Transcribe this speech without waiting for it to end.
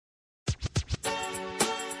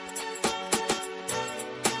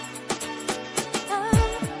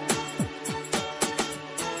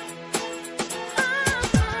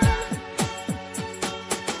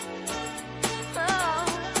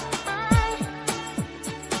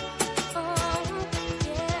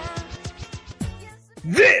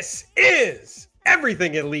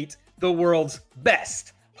Everything Elite, the world's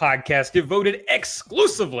best podcast devoted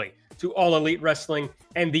exclusively to all elite wrestling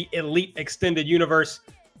and the elite extended universe.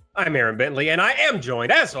 I'm Aaron Bentley, and I am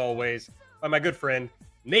joined, as always, by my good friend,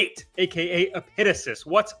 Nate, aka Epitasis.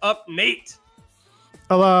 What's up, Nate?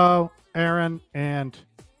 Hello, Aaron, and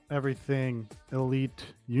everything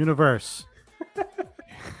elite universe.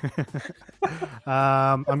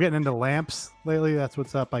 I'm getting into lamps lately. That's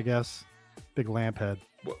what's up, I guess. Big lamp head.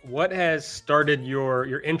 What has started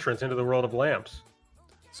your entrance into the world of lamps?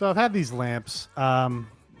 So I've had these lamps, and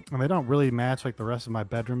they don't really match like the rest of my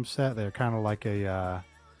bedroom set. They're kind of like a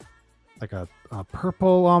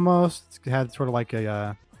purple almost. It had sort of like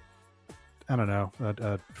a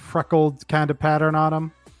freckled kind of pattern on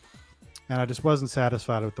them. And I just wasn't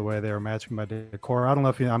satisfied with the way they were matching my decor. I don't know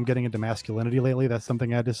if I'm getting into masculinity lately. That's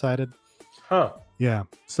something I decided. Huh. Yeah.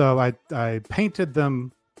 So I painted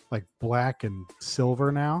them like black and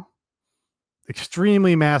silver now.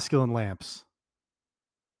 Extremely masculine lamps.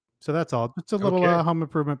 So that's all. It's a little home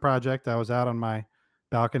improvement project. I was out on my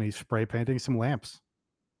balcony spray painting some lamps.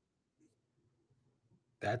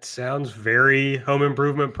 That sounds very home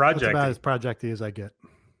improvement project. That's about as projecty as I get.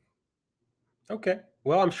 Okay.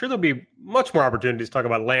 Well, I'm sure there'll be much more opportunities to talk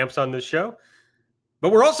about lamps on this show.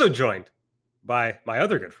 But we're also joined by my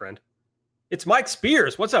other good friend. It's Mike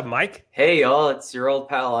Spears. What's up, Mike? Hey, y'all. It's your old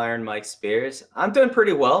pal, Iron Mike Spears. I'm doing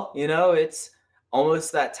pretty well. You know, it's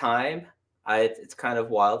almost that time. It's kind of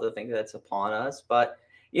wild to think that's upon us. But,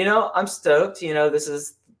 you know, I'm stoked. You know, this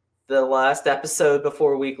is the last episode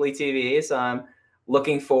before weekly TV. So I'm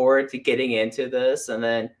looking forward to getting into this. And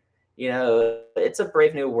then, you know, it's a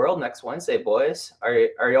brave new world next Wednesday, boys.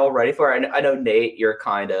 Are y'all ready for it? I know, Nate, you're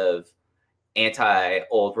kind of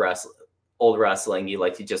anti-old wrestling. You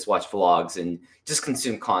like to just watch vlogs and just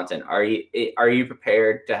consume content. Are you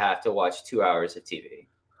prepared to have to watch 2 hours of TV?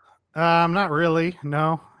 Not really.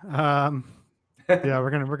 No. Yeah, we're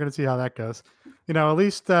gonna see how that goes. You know, at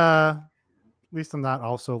least I'm not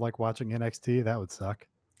also like watching NXT. That would suck.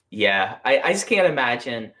 Yeah, I just can't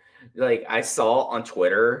imagine. Like, I saw on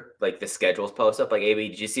Twitter, like, the schedules post up. Like, AB,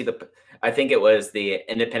 did you see I think it was the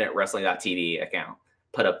Independent Wrestling.tv account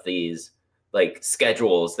put up these like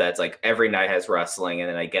schedules that's like every night has wrestling, and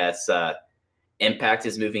then I guess Impact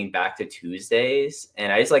is moving back to Tuesdays.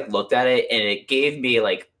 And I just like looked at it, and it gave me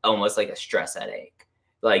like almost like a stress headache.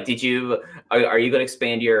 Like, are you going to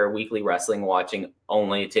expand your weekly wrestling watching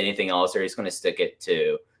only to anything else, or are you just going to stick it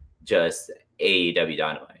to just AEW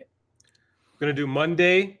Dynamite? I'm going to do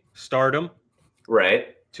Monday, Stardom.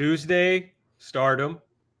 Right. Tuesday, Stardom.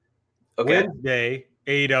 Okay. Wednesday,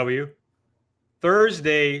 AEW.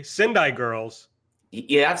 Thursday, Sendai Girls.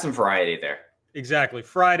 You have some variety there. Exactly.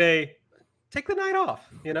 Friday, take the night off,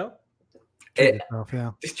 you know?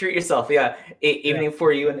 Just treat yourself, yeah. Evening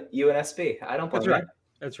for you and UNSP. I don't blame you.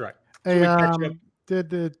 That's right. Hey,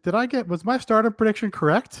 did I was my Stardom prediction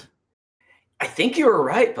correct? I think you were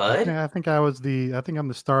right, bud. I think I'm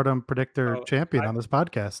the Stardom predictor champion on this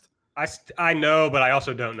podcast. I know, but I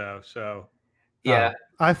also don't know. So yeah,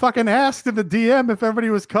 I fucking asked in the DM if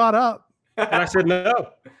everybody was caught up, and I said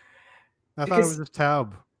no. I thought it was just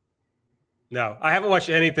Taub. No, I haven't watched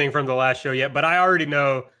anything from the last show yet, but I already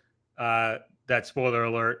know that, spoiler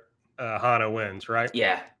alert, Hana wins, right?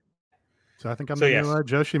 Yeah. So I think I'm the new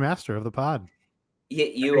Joshi master of the pod.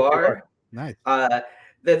 You are. Nice.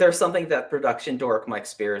 There's something that production dork Mike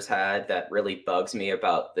Spears had that really bugs me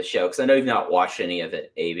about the show, because I know you've not watched any of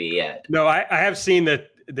it, AB, yet. No, I have seen that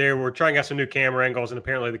they were trying out some new camera angles, and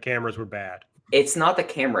apparently the cameras were bad. It's not the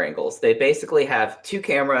camera angles. They basically have two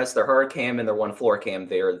cameras, their hard cam and their one floor cam.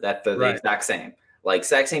 They're the exact same. Like,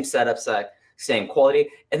 exact same setup, same quality.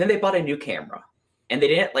 And then they bought a new camera, and they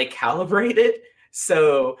didn't like calibrate it.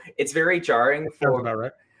 So it's very jarring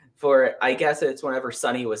for I guess it's whenever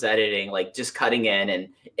Sonny was editing, like just cutting in, and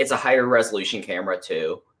it's a higher resolution camera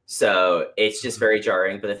too. So it's just very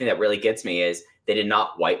jarring. But the thing that really gets me is they did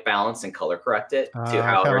not white balance and color correct it to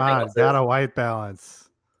how everything else is. Got a white balance.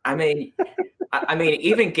 I mean,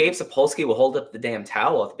 even Gabe Sapolsky will hold up the damn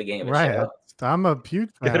towel at the beginning of the show. I'm a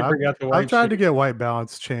huge fan. I've tried to get white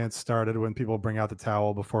balance chants started when people bring out the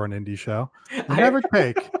towel before an indie show. Never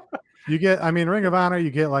take. You get, Ring of Honor,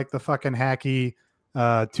 you get like the fucking hacky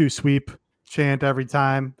 2 sweep chant every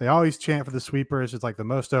time. They always chant for the sweepers. It's like the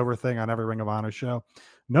most over thing on every Ring of Honor show.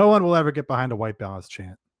 No one will ever get behind a white balance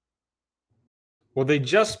chant. Well, they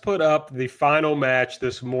just put up the final match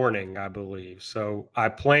this morning, I believe. So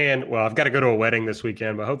I've got to go to a wedding this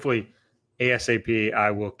weekend, but hopefully ASAP I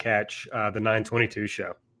will catch the 922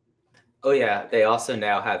 show. Oh, yeah. They also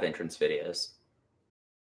now have entrance videos.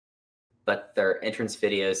 But they're entrance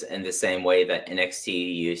videos in the same way that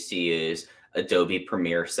NXT used to use Adobe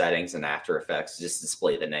Premiere settings and After Effects to just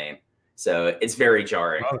display the name. So it's very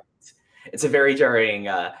jarring. Oh. It's a very jarring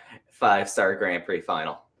 5-star Grand Prix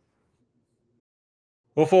final.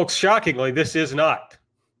 Well, folks, shockingly, this is not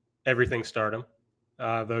everything Stardom,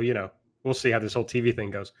 though, you know, we'll see how this whole TV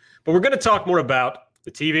thing goes. But we're going to talk more about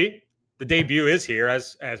the TV. The debut is here,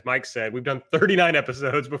 as Mike said. We've done 39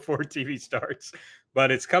 episodes before TV starts,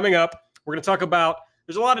 but it's coming up. We're going to talk about,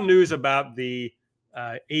 there's a lot of news about the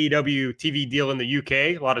AEW TV deal in the UK.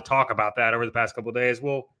 A lot of talk about that over the past couple of days.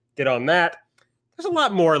 We'll get on that. There's a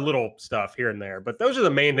lot more little stuff here and there, but those are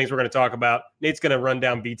the main things we're going to talk about. Nate's going to run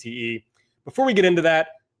down BTE. Before we get into that,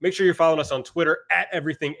 make sure you're following us on Twitter at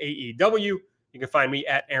EverythingAEW. You can find me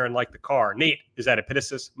at Aaron Like the Car. Nate is at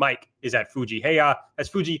Epitasis. Mike is at Fuji Heya. That's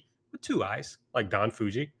Fuji with 2 eyes, like Don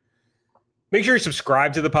Fuji. Make sure you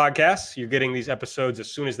subscribe to the podcast. You're getting these episodes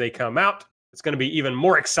as soon as they come out. It's going to be even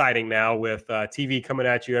more exciting now with TV coming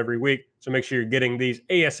at you every week. So make sure you're getting these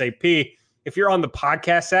ASAP. If you're on the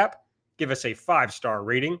podcast app, give us a 5-star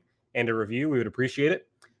rating and a review. We would appreciate it.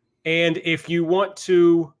 And if you want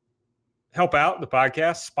to help out the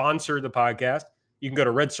podcast, sponsor the podcast, you can go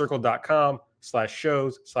to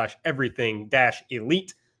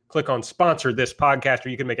redcircle.com/shows/everything-elite. Click on sponsor this podcast, or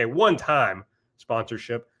you can make a one-time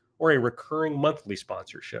sponsorship or a recurring monthly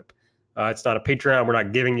sponsorship. It's not a Patreon. We're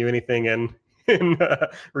not giving you anything in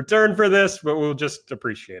return for this, but we'll just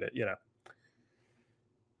appreciate it, you know.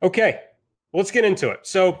 Okay, let's get into it.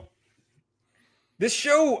 So this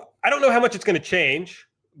show, I don't know how much it's going to change,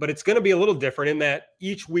 but it's going to be a little different in that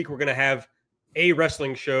each week we're going to have a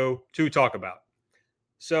wrestling show to talk about.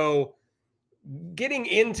 So getting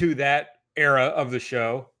into that era of the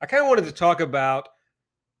show, I kind of wanted to talk about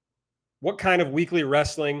what kind of weekly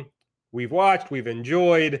wrestling we've watched, we've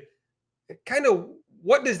enjoyed, kind of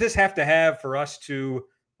what does this have to have for us to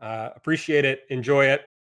appreciate it, enjoy it,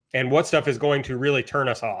 and what stuff is going to really turn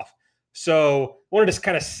us off. So I wanted to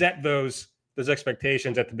kind of set those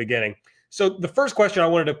expectations at the beginning. So the first question I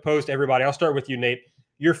wanted to pose to everybody, I'll start with you, Nate.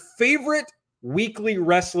 Your favorite weekly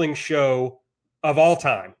wrestling show of all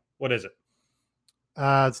time, what is it?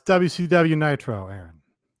 It's WCW Nitro, Aaron.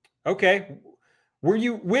 Okay.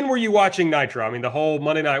 When were you watching Nitro? I mean, the whole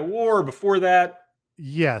Monday Night War or before that?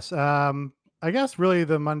 Yes. I guess really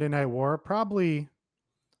the Monday Night War, probably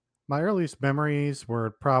my earliest memories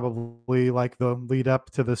were probably like the lead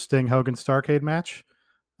up to the Sting Hogan Starrcade match.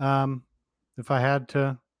 If I had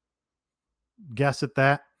to guess at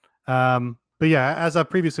that. But yeah, as I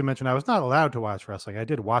previously mentioned, I was not allowed to watch wrestling. I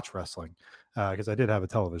did watch wrestling because I did have a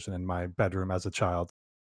television in my bedroom as a child.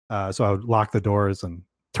 So I would lock the doors and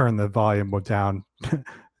turn the volume down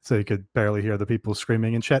so you could barely hear the people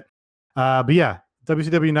screaming and shit. But yeah,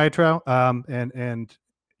 WCW Nitro. And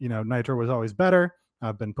you know, Nitro was always better.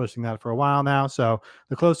 I've been pushing that for a while now. So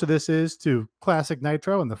the closer this is to classic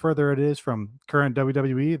Nitro and the further it is from current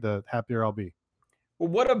WWE, the happier I'll be. Well,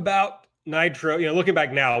 what about Nitro, you know, looking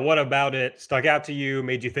back now, what about it stuck out to you,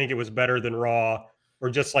 made you think it was better than Raw, or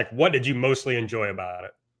just like, what did you mostly enjoy about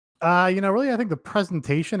it? You know, really, I think the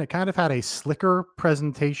presentation, it kind of had a slicker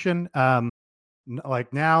presentation.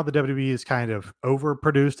 Like now the WWE is kind of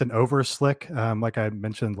overproduced and over slick. Like I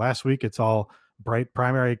mentioned last week, it's all bright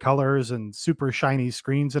primary colors and super shiny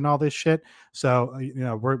screens and all this shit. So, you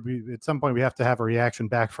know, we at some point we have to have a reaction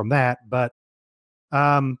back from that. But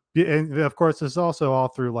and of course, this is also all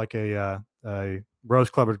through like a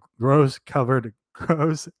rose-colored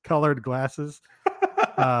glasses.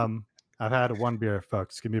 I've had one beer,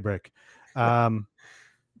 folks. Give me a break.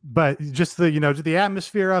 But just the, you know, the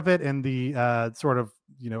atmosphere of it and the sort of,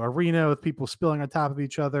 you know, arena with people spilling on top of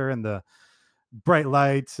each other and the bright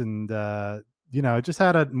lights and you know, it just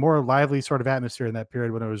had a more lively sort of atmosphere in that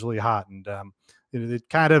period when it was really hot, and it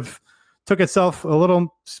kind of took itself a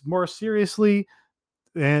little more seriously.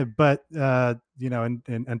 But you know, and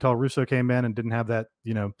until Russo came in and didn't have that,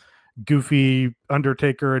 you know, goofy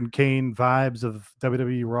Undertaker and Kane vibes of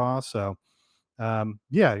WWE Raw. So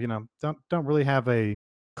yeah, you know, don't really have a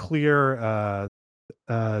clear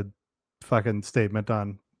fucking statement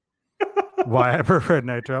on why I prefer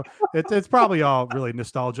Nitro. It's probably all really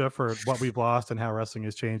nostalgia for what we've lost and how wrestling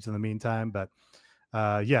has changed in the meantime. But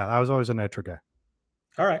yeah, I was always a Nitro guy.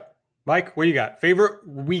 All right, Mike, what you got? Favorite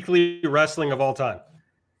weekly wrestling of all time?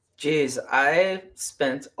 Jeez, I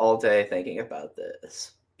spent all day thinking about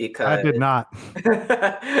this because I did not.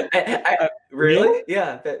 Really?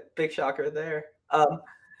 Yeah, big shocker there.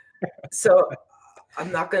 So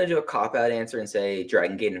I'm not going to do a cop-out answer and say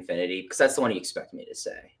Dragon Gate Infinity because that's the one you expect me to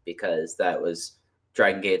say because that was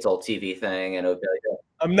Dragon Gate's old TV thing, and it would be like,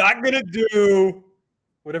 I'm not going to do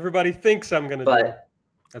what everybody thinks I'm going to do. But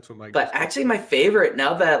That's what Mike. But actually, my favorite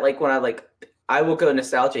now that like when I will go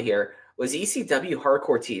nostalgia here was ECW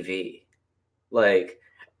Hardcore TV. Like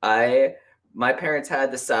my parents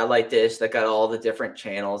had the satellite dish that got all the different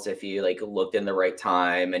channels if you like looked in the right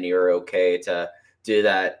time and you're okay to do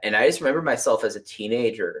that. And I just remember myself as a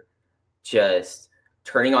teenager just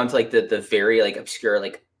turning on to like the very like obscure,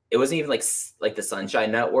 like it wasn't even like the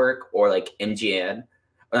Sunshine Network or like MGM,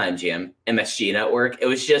 or not MGM, MSG Network. It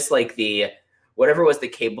was just like the whatever was the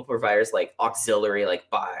cable providers like auxiliary like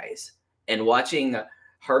buys, and watching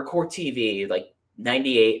Hardcore TV like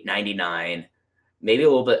 98, 99, maybe a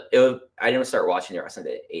little bit. I didn't start watching the wrestling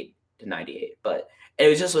at 8 to 98, but it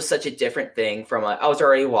was such a different thing from I was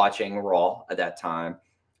already watching Raw at that time.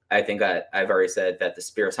 I think I've already said that the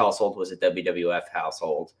Spears household was a WWF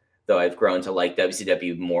household, though I've grown to like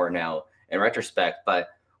WCW more now in retrospect. But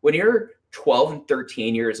when you're 12 and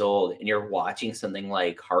 13 years old and you're watching something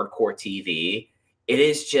like Hardcore TV, it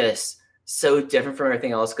is just so different from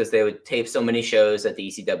everything else because they would tape so many shows at the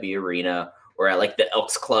ECW arena or at like the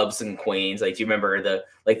Elks clubs in Queens. Like, do you remember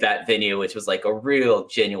that venue, which was like a real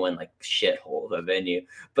genuine like shithole of a venue,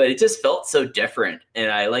 but it just felt so different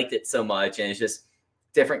and I liked it so much. And it's just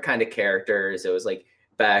different kind of characters. It was like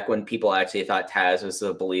back when people actually thought Taz was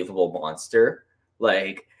a believable monster,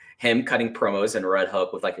 like him cutting promos in Red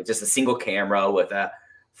Hook with like just a single camera with a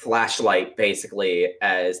flashlight basically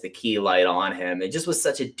as the key light on him. It just was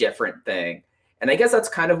such a different thing. And I guess that's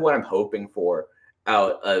kind of what I'm hoping for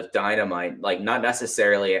out of Dynamite, like not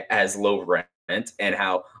necessarily as low rent and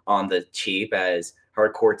how on the cheap as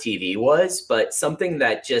Hardcore TV was, but something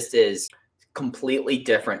that just is completely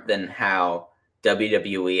different than how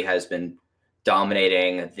WWE has been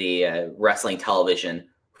dominating the wrestling television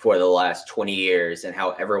for the last 20 years and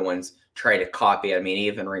how everyone's tried to copy. I mean,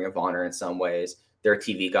 even Ring of Honor in some ways, their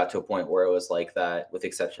TV got to a point where it was like that, with the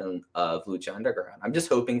exception of Lucha Underground. I'm just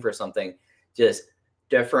hoping for something just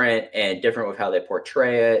different with how they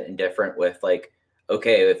portray it and different with like,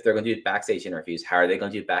 okay, if they're going to do backstage interviews, how are they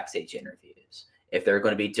going to do backstage interviews? If they're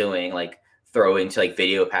going to be doing like throwing to like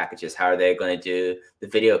video packages, how are they going to do the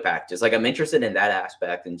video packages? Like I'm interested in that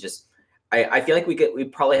aspect, and just I feel like we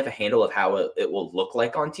probably have a handle of how it will look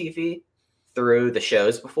like on TV through the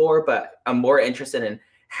shows before, but I'm more interested in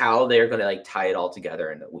how they're going to like tie it all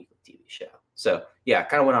together in a weekly TV show. So yeah,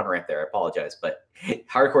 kind of went on a rant there. I apologize, but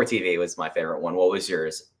Hardcore TV was my favorite one. What was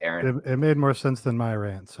yours, Aaron? It made more sense than my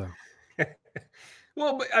rant. So,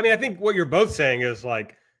 well, but, I mean, I think what you're both saying is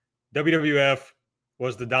like WWF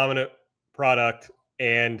was the dominant product,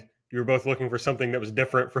 and you were both looking for something that was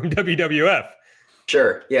different from WWF.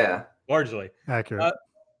 Sure. Yeah. Largely accurate.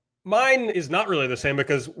 Mine is not really the same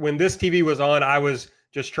because when this TV was on, I was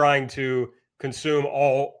just trying to consume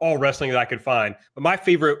all wrestling that I could find. But my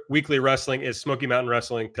favorite weekly wrestling is Smoky Mountain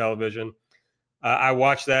Wrestling television. I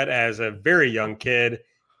watched that as a very young kid,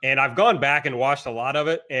 and I've gone back and watched a lot of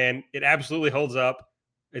it, and it absolutely holds up.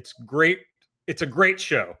 It's great. It's a great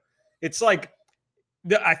show. It's like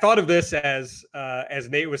I thought of this as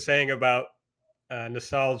Nate was saying about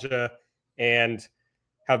nostalgia and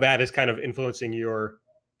how that is kind of influencing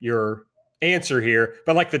your answer here.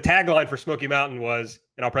 But like the tagline for Smoky Mountain was,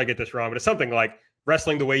 and I'll probably get this wrong, but it's something like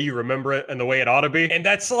wrestling the way you remember it and the way it ought to be. And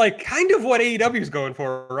that's like kind of what AEW is going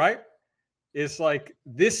for, right? It's like,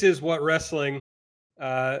 this is what wrestling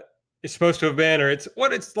is supposed to have been, or it's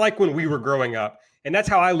what it's like when we were growing up. And that's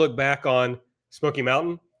how I look back on Smoky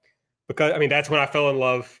Mountain, because I mean, that's when I fell in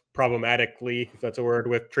love problematically, if that's a word,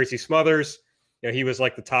 with Tracy Smothers. You know, he was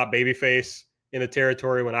like the top babyface in the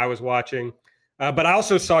territory when I was watching. But I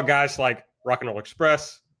also saw guys like Rock and Roll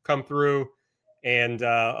Express come through, and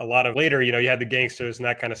a lot of later, you know, you had the Gangsters and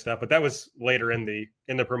that kind of stuff. But that was later in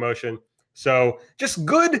the promotion. So just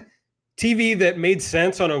good TV that made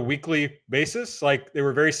sense on a weekly basis. Like they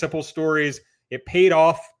were very simple stories. It paid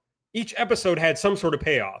off. Each episode had some sort of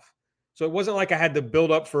payoff. So it wasn't like I had to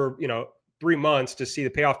build up for 3 months to see the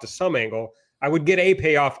payoff to some angle. I would get a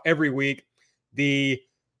payoff every week.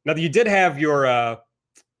 Now you did have your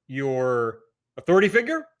authority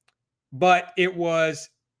figure, but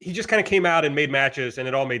he just kind of came out and made matches, and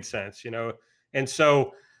it all made sense, you know? And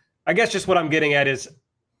so I guess just what I'm getting at is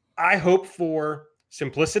I hope for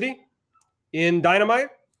simplicity in Dynamite.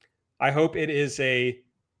 I hope it is a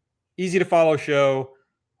easy to follow show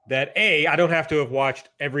that I don't have to have watched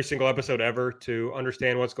every single episode ever to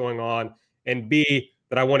understand what's going on, and B,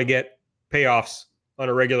 that I want to get payoffs on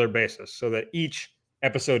a regular basis so that each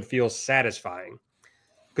episode feels satisfying.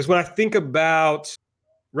 Because when I think about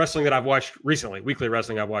wrestling that I've watched recently, weekly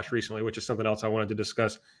wrestling I've watched recently, which is something else I wanted to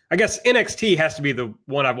discuss, I guess NXT has to be the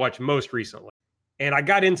one I've watched most recently. And I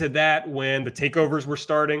got into that when the takeovers were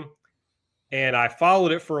starting. and I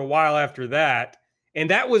followed it for a while after that. And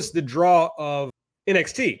that was the draw of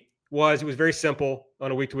NXT. It was very simple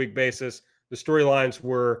on a week-to-week basis. The storylines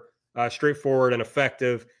were straightforward and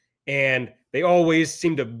effective, and they always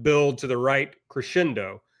seemed to build to the right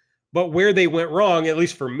crescendo. But where they went wrong, at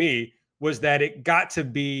least for me, was that it got to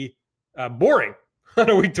be boring on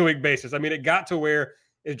a week-to-week basis. I mean, it got to where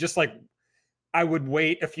it's just like I would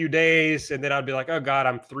wait a few days and then I'd be like, oh God,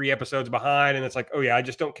 I'm 3 episodes behind. And it's like, oh yeah, I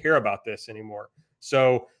just don't care about this anymore.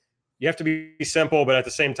 So you have to be simple, but at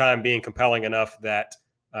the same time being compelling enough that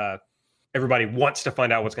everybody wants to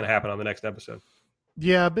find out what's going to happen on the next episode.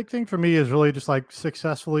 Yeah, a big thing for me is really just like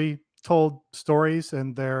successfully told stories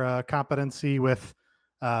and their competency with,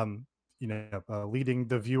 leading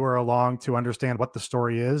the viewer along to understand what the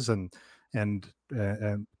story is and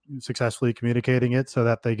successfully communicating it so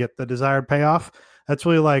that they get the desired payoff. That's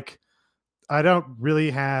really like, I don't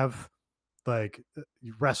really have like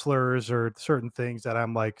wrestlers or certain things that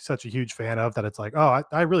I'm like such a huge fan of that it's like, oh,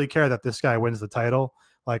 I really care that this guy wins the title.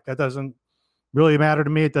 Like that doesn't really matter to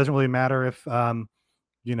me. It doesn't really matter if, Kota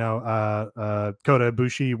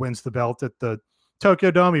Ibushi wins the belt at the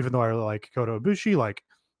Tokyo Dome, even though I really like Kota Ibushi. Like,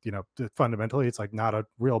 fundamentally, it's like not a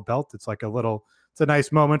real belt. It's like it's a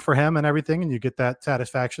nice moment for him and everything, and you get that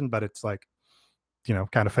satisfaction, but it's like,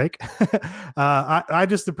 kind of fake. I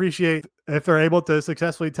just appreciate if they're able to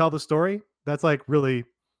successfully tell the story. That's like really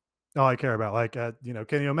all I care about. Like,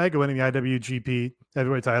 Kenny Omega winning the IWGP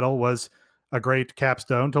Heavyweight title was a great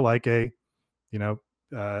capstone to like a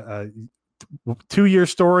 2-year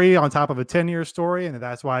story on top of a 10-year story, and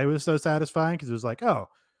that's why it was so satisfying, because it was like, oh,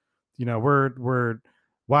 we're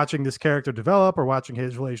watching this character develop, or watching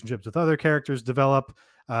his relationships with other characters develop.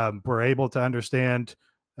 We're able to understand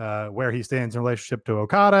where he stands in relationship to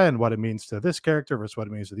Okada and what it means to this character versus what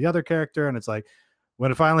it means to the other character. And it's like,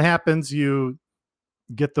 when it finally happens, you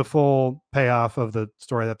get the full payoff of the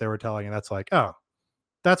story that they were telling. And that's like, oh,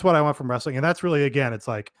 that's what I want from wrestling. And that's really, again, it's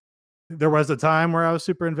like, there was a time where I was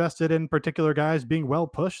super invested in particular guys being well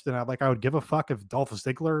pushed, and I would give a fuck if Dolph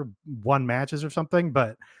Ziggler won matches or something,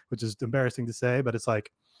 which is embarrassing to say, but it's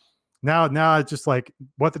like now it's just like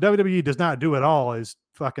what the WWE does not do at all is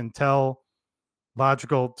fucking tell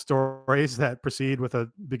logical stories that proceed with a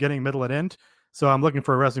beginning, middle, and end. So I'm looking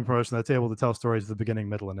for a wrestling promotion that's able to tell stories at the beginning,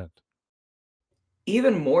 middle, and end.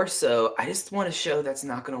 Even more so, I just want a show that's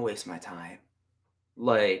not going to waste my time.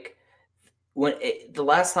 Like, the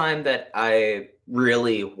last time that I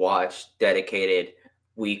really watched dedicated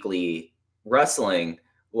weekly wrestling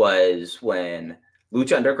was when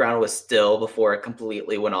Lucha Underground was still before it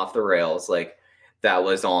completely went off the rails. Like, that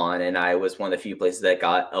was on, and I was one of the few places that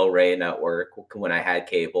got El Rey Network when I had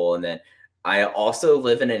cable. And then I also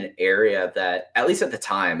live in an area that, at least at the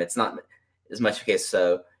time, it's not as much the case,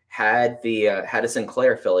 so had a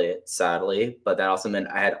Sinclair affiliate, sadly, but that also meant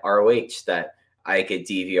I had ROH that I could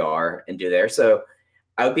DVR and do there. So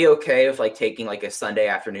I would be okay with like taking like a Sunday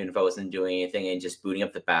afternoon if I wasn't doing anything and just booting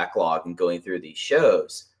up the backlog and going through these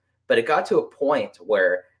shows. But it got to a point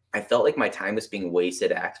where I felt like my time was being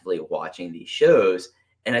wasted actively watching these shows.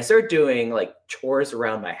 And I started doing like chores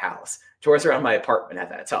around my house, chores around my apartment at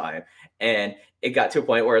that time. And it got to a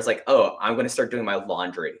point where it's like, oh, I'm going to start doing my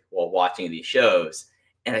laundry while watching these shows.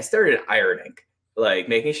 And I started ironing, like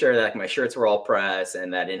making sure that like, my shirts were all pressed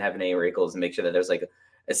and that I didn't have any wrinkles, and make sure that there's like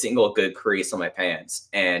a single good crease on my pants.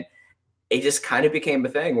 And it just kind of became a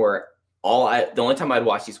thing where the only time I'd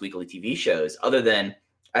watch these weekly TV shows, other than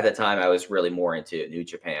at the time I was really more into New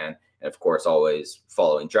Japan and of course always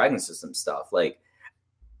following Dragon System stuff. Like,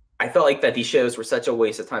 I felt like that these shows were such a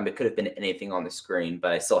waste of time. It could have been anything on the screen,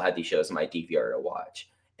 but I still had these shows on my DVR to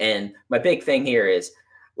watch. And my big thing here is,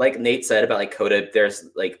 like Nate said about like Kota, there's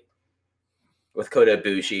like with Kota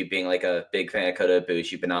Ibushi being like a big fan of Kota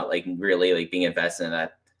Ibushi, but not like really like being invested in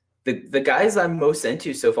that. The guys I'm most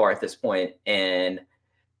into so far at this point in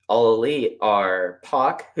All Elite are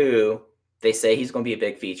Pac, who they say he's going to be a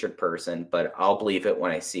big featured person, but I'll believe it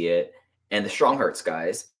when I see it. And the Strong Hearts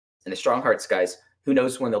guys, who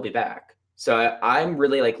knows when they'll be back. So I'm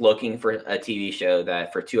really like looking for a TV show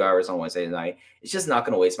that for 2 hours on Wednesday night, it's just not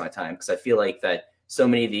going to waste my time, because I feel like that so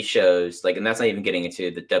many of these shows, like, and that's not even getting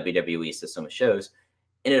into the WWE system of shows,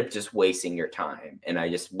 ended up just wasting your time. And I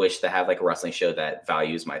just wish to have like a wrestling show that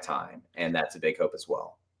values my time. And that's a big hope as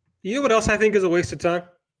well. You know what else I think is a waste of time?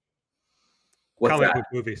 Comic book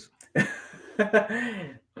movies.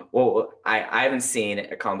 Well, I haven't seen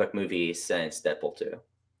a comic book movie since Deadpool 2.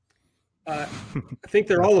 I think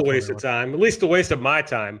they're all a waste of time, at least a waste of my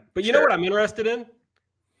time. But you know what I'm interested in?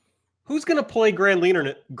 Who's going to play Who's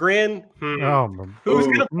going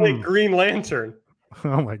to play Green Lantern?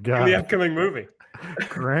 Oh my God. In the upcoming movie?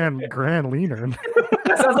 Grand Leaner.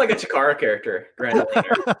 That sounds like a Chikara character, Grand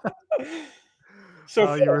Leaner.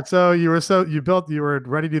 So you were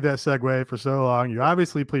ready to do that segue for so long. You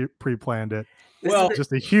obviously pre-planned it. Well,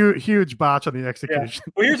 just a huge botch on the execution.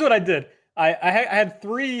 Yeah. Well, here's what I did. I had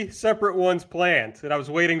 3 separate ones planned, and I was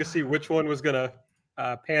waiting to see which one was gonna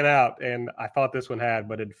pan out, and I thought this one had,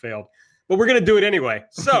 but it failed. But we're gonna do it anyway.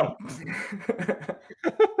 So,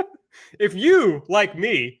 if you, like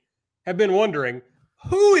me, have been wondering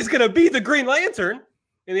who is gonna be the Green Lantern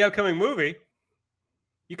in the upcoming movie,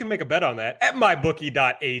 you can make a bet on that at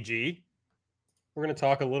mybookie.ag. We're going to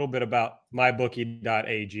talk a little bit about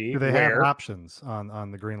mybookie.ag. Do they have options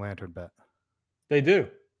on the Green Lantern bet? They do.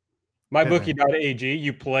 Mybookie.ag,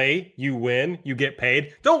 you play, you win, you get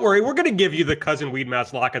paid. Don't worry, we're going to give you the Cousin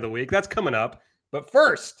Weedmouse Lock of the Week. That's coming up. But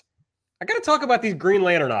first, I got to talk about these Green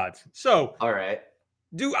Lantern odds. So, all right.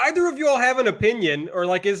 Do either of you all have an opinion, or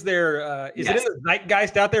like, is there is it in the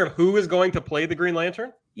zeitgeist out there of who is going to play the Green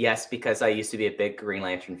Lantern? Yes, because I used to be a big Green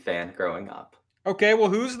Lantern fan growing up. Okay, well,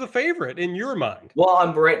 who's the favorite in your mind? Well,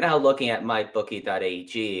 I'm right now looking at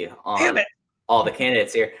mybookie.ag on all the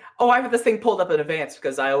candidates here. Oh, I have this thing pulled up in advance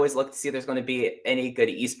because I always look to see if there's going to be any good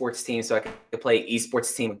esports team so I can play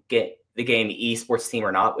esports team, get the game esports team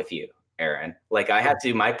or not with you, Aaron. Like, I have to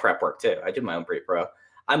do my prep work too. I do my own pre-pro.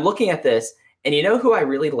 I'm looking at this, and you know who I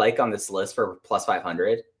really like on this list for plus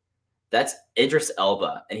 500? That's Idris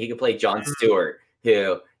Elba, and he can play Jon Stewart,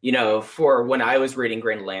 who, you know, for when I was reading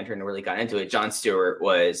Green Lantern and really got into it, Jon Stewart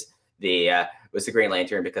was the Green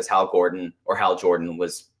Lantern because Hal Jordan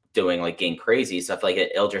was doing like getting crazy. So I feel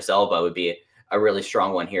like Idris Elba would be a really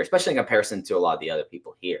strong one here, especially in comparison to a lot of the other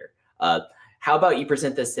people here. How about you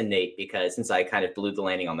present this to Nate? Because since I kind of blew the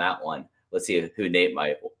landing on that one, let's see who Nate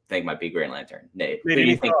might be Green Lantern. Nate, who do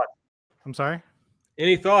you think? I'm sorry?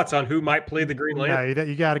 Any thoughts on who might play the Green Lantern? Yeah,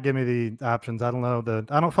 you got to give me the options. I don't know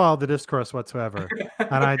I don't follow the discourse whatsoever,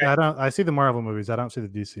 and I see the Marvel movies. I don't see the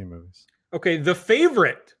DC movies. Okay, the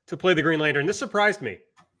favorite to play the Green Lantern. This surprised me.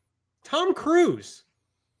 Tom Cruise.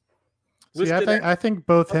 See, I think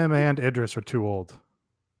both him and Idris are too old.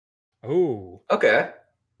 Oh, okay.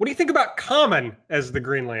 What do you think about Common as the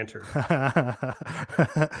Green Lantern?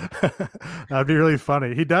 That'd be really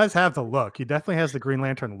funny. He does have the look. He definitely has the Green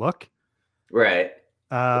Lantern look. Right.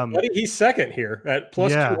 He's second here at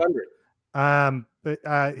plus 200.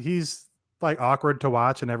 But he's like awkward to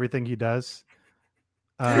watch in everything he does.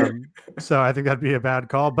 So I think that'd be a bad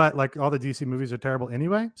call. But like all the DC movies are terrible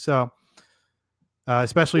anyway. So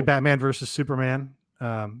especially Batman versus Superman.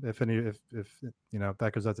 If you know,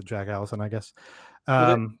 that goes out to Jack Allison, I guess.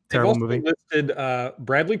 Terrible movie. Listed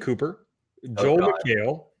Bradley Cooper, Joel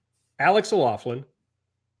McHale, Alex O'Loughlin,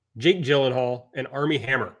 Jake Gyllenhaal, and Armie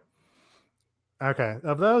Hammer. Okay,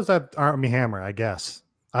 of those, Armie Hammer, I guess.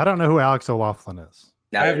 I don't know who Alex O'Loughlin is.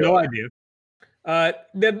 I have no idea.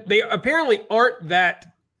 They apparently aren't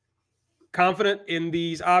that confident in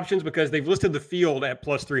these options because they've listed the field at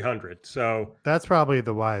plus 300. So that's probably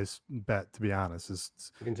the wise bet, to be honest. Is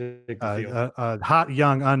a hot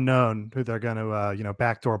young unknown who they're going to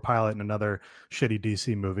backdoor pilot in another shitty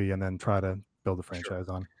DC movie and then try to build a franchise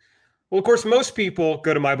on. Well, of course, most people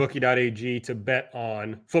go to mybookie.ag to bet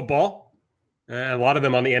on football. A lot of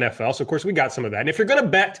them on the NFL. So, of course, we got some of that. And if you're going to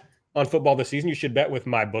bet on football this season, you should bet with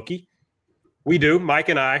MyBookie. We do. Mike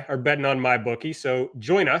and I are betting on MyBookie. So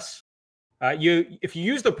join us. If you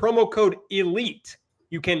use the promo code ELITE,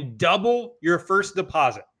 you can double your first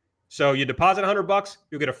deposit. So you deposit $100,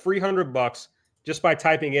 you'll get a free $100 just by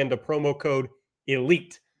typing in the promo code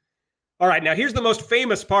ELITE. All right, now here's the most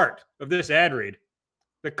famous part of this ad read.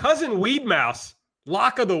 The Cousin Weedmouse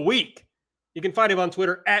Lock of the Week. You can find him on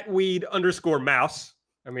Twitter at @weed_mouse.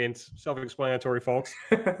 I mean, it's self-explanatory, folks.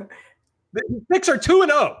 The picks are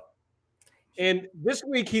 2-0. And this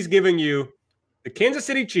week he's giving you the Kansas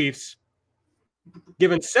City Chiefs,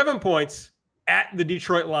 given 7 points at the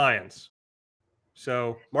Detroit Lions.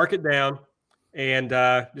 So mark it down and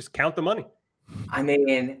just count the money. I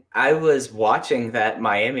mean, I was watching that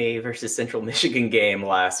Miami versus Central Michigan game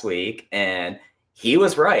last week, and he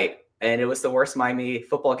was right. And it was the worst Miami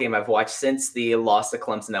football game I've watched since the loss to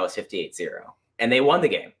Clemson. That was 58-0. And they won the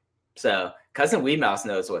game. So Cousin Weedmouse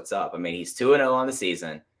knows what's up. I mean, he's 2-0 on the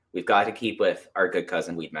season. We've got to keep with our good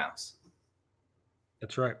cousin Weedmouse.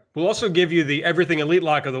 That's right. We'll also give you the Everything Elite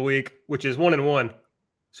Lock of the Week, which is 1-1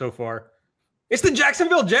 so far. It's the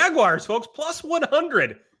Jacksonville Jaguars, folks, plus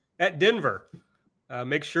 100 at Denver.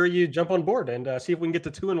 Make sure you jump on board and see if we can get to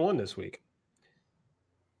 2-1 this week.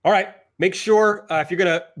 All right. Make sure if you're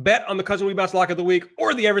going to bet on the Cousin Weedmouse Lock of the Week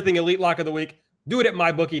or the Everything Elite Lock of the Week, do it at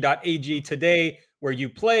mybookie.ag today, where you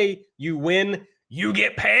play, you win, you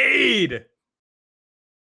get paid.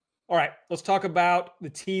 All right, let's talk about the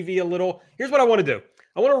TV a little. Here's what I want to do.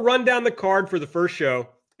 I want to run down the card for the first show,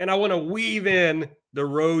 and I want to weave in the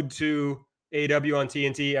Road to AEW on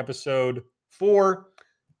TNT episode 4,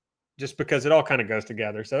 just because it all kind of goes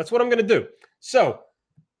together. So that's what I'm going to do. So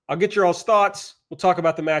I'll get your all's thoughts. We'll talk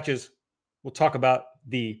about the matches. We'll talk about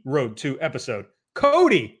the Road to episode.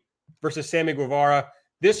 Cody versus Sammy Guevara.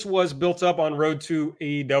 This was built up on Road to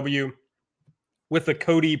AEW with the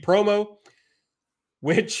Cody promo,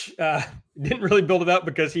 which didn't really build it up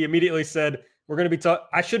because he immediately said, we're going to be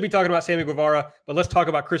I should be talking about Sammy Guevara, but let's talk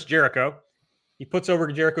about Chris Jericho. He puts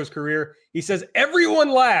over Jericho's career. He says, everyone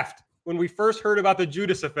laughed when we first heard about the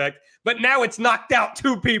Judas effect, but now it's knocked out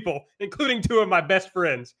 2 people, including 2 of my best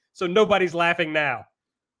friends. So nobody's laughing now.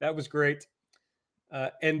 That was great.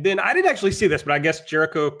 And then I didn't actually see this, but I guess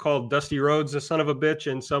Jericho called Dusty Rhodes a son of a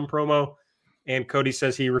bitch in some promo. And Cody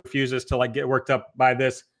says he refuses to get worked up by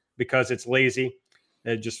this because it's lazy.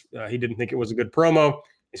 He didn't think it was a good promo.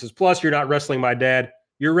 He says, plus you're not wrestling my dad.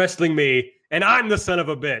 You're wrestling me, and I'm the son of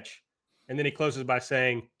a bitch. And then he closes by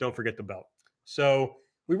saying, don't forget the belt. So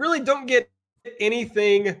we really don't get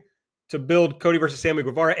anything to build Cody versus Sammy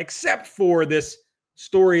Guevara, except for this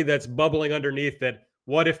story that's bubbling underneath that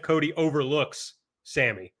what if Cody overlooks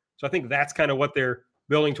Sammy? So I think that's kind of what they're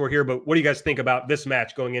building toward here. But what do you guys think about this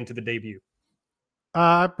match going into the debut?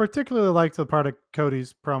 I particularly liked the part of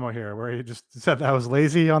Cody's promo here where he just said that I was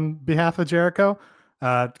lazy on behalf of Jericho,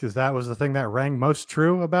 because that was the thing that rang most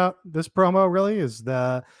true about this promo, really, is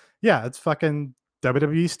it's fucking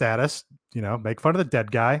WWE status, make fun of the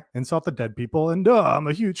dead guy, insult the dead people, and I'm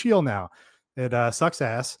a huge heel now. It sucks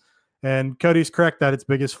ass. And Cody's correct that its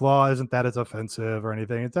biggest flaw isn't that it's offensive or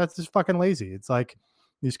anything. That's just fucking lazy. It's like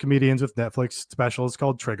these comedians with Netflix specials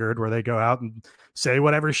called Triggered, where they go out and say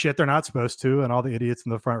whatever shit they're not supposed to, and all the idiots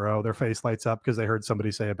in the front row, their face lights up because they heard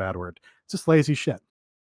somebody say a bad word. It's just lazy shit.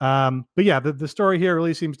 But yeah, the story here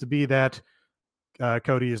really seems to be that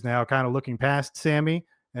Cody is now kind of looking past Sammy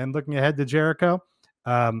and looking ahead to Jericho.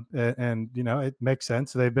 And it makes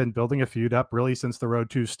sense. They've been building a feud up really since the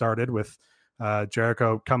Road 2 started, with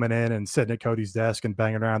Jericho coming in and sitting at Cody's desk and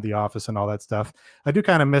banging around the office and all that stuff. I do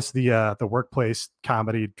kind of miss the workplace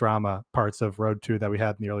comedy drama parts of Road 2 that we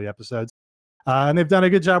had in the early episodes. And they've done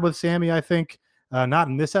a good job with Sammy, I think, not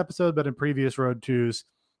in this episode, but in previous Road 2s,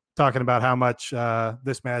 talking about how much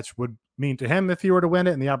this match would mean to him if he were to win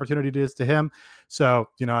it and the opportunity it is to him. So,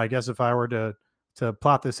 I guess if I were to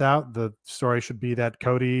plot this out, the story should be that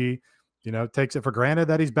Cody, takes it for granted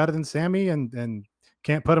that he's better than Sammy and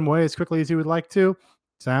can't put him away as quickly as he would like to.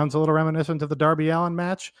 Sounds a little reminiscent of the Darby Allin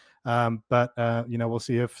match. But we'll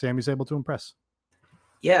see if Sammy's able to impress.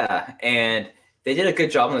 Yeah, and they did a good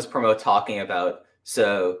job on this promo talking about,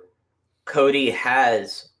 so Cody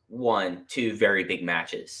has won 2 very big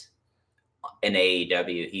matches in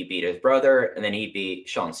AEW. He beat his brother, and then he beat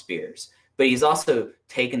Shawn Spears. But he's also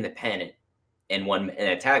taken the pennant in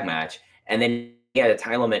a tag match, and then he had a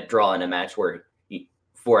time limit draw in a match where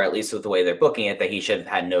for at least with the way they're booking it, that he should have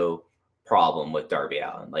had no problem with Darby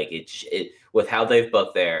Allin. Like it with how they've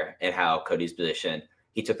booked there and how Cody's positioned,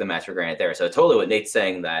 he took the match for granted there. So totally what Nate's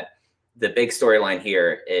saying, that the big storyline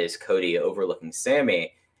here is Cody overlooking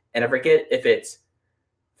Sammy. And I forget if it's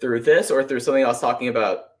through this or through something else talking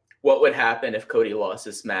about what would happen if Cody lost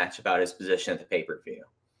this match about his position at the pay-per-view.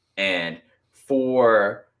 And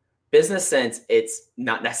for business sense, it's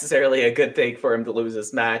not necessarily a good thing for him to lose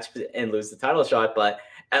this match and lose the title shot, but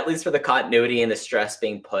at least for the continuity and the stress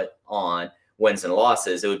being put on wins and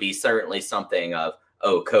losses, it would be certainly something of,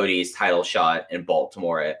 Cody's title shot in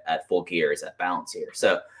Baltimore at Full Gear is at Balance here.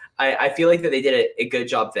 So I feel like that they did a good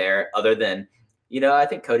job there, other than, I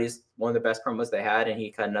think Cody's one of the best promos they had, and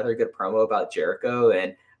he cut another good promo about Jericho.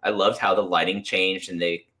 And I loved how the lighting changed and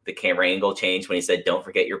the camera angle changed when he said, don't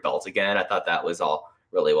forget your belt again. I thought that was all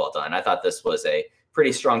really well done. I thought this was a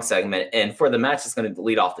pretty strong segment. And for the match that's going to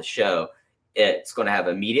lead off the show, it's going to have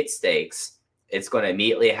immediate stakes. It's going to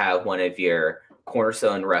immediately have one of your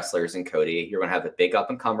cornerstone wrestlers in Cody. You're going to have a big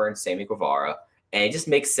up-and-comer in Sammy Guevara. And it just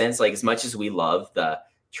makes sense, like, as much as we love the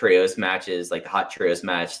trios matches, like the hot trios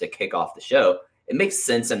match to kick off the show, it makes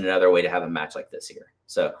sense in another way to have a match like this here.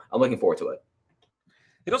 So I'm looking forward to it.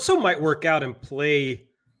 It also might work out and play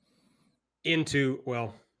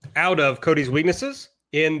out of Cody's weaknesses,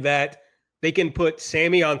 in that they can put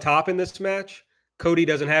Sammy on top in this match. Cody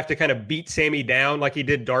doesn't have to kind of beat Sammy down like he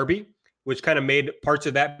did Darby, which kind of made parts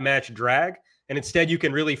of that match drag. And instead, you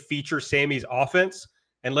can really feature Sammy's offense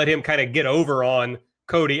and let him kind of get over on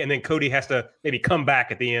Cody, and then Cody has to maybe come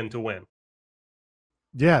back at the end to win.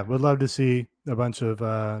 Yeah, would love to see a bunch of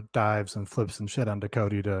dives and flips and shit onto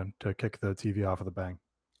Cody to kick the TV off with a bang.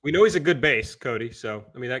 We know he's a good base, Cody. So,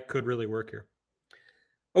 I mean, that could really work here.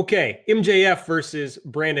 Okay, MJF versus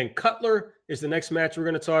Brandon Cutler is the next match we're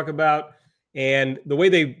going to talk about. And the way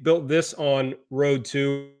they built this on Road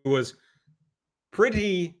 2 was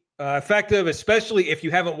pretty effective, especially if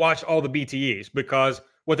you haven't watched all the BTEs, because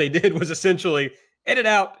what they did was essentially edit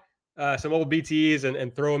out some old BTEs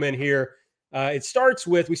and throw them in here. It starts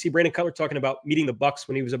with, we see Brandon Cutler talking about meeting the Bucks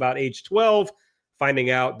when he was about age 12,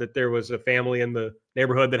 finding out that there was a family in the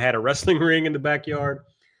neighborhood that had a wrestling ring in the backyard.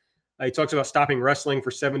 He talks about stopping wrestling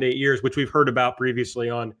for 7 to 8 years, which we've heard about previously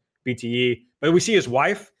on BTE. But we see his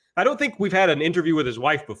wife. I don't think we've had an interview with his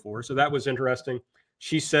wife before, so that was interesting.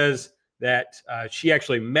 She says that she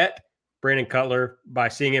actually met Brandon Cutler by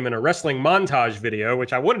seeing him in a wrestling montage video,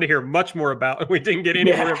 which I wanted to hear much more about. We didn't get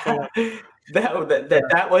any more info.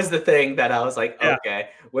 That was the thing that I was like, okay,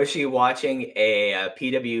 was she watching a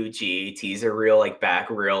PWG teaser reel, like back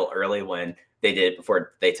real early when they did it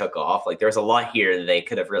before they took off? Like, there's a lot here that they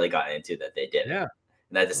could have really gotten into that they didn't. Yeah.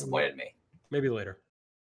 And that disappointed me. Maybe later.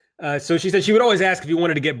 So she said she would always ask if he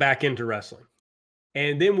wanted to get back into wrestling.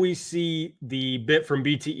 And then we see the bit from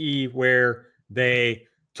BTE where they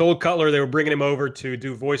told Cutler they were bringing him over to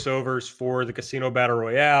do voiceovers for the Casino Battle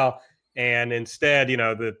Royale. And instead, you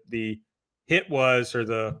know, the hit was, or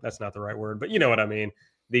that's not the right word, but you know what I mean.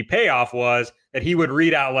 The payoff was that he would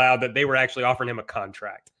read out loud that they were actually offering him a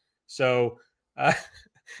contract. So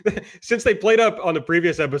since they played up on the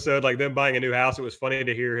previous episode, like them buying a new house, it was funny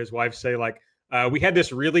to hear his wife say, like, we had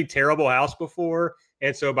this really terrible house before.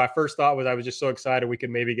 And so my first thought was I was just so excited we could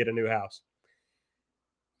maybe get a new house.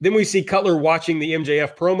 Then we see Cutler watching the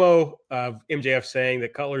MJF promo of MJF saying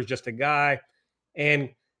that Cutler's just a guy. And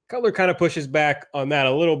Cutler kind of pushes back on that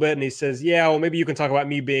a little bit. And he says, yeah, well, maybe you can talk about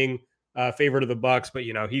me being a favorite of the Bucks, but,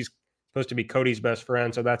 you know, he's supposed to be Cody's best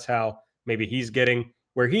friend. So that's how maybe he's getting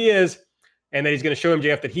where he is. And then he's going to show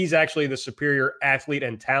MJF that he's actually the superior athlete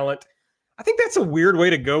and talent. I think that's a weird way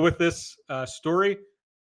to go with this story,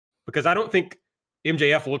 because I don't think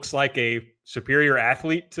MJF looks like a superior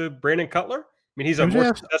athlete to Brandon Cutler. I mean, he's a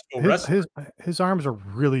more successful wrestler. His arms are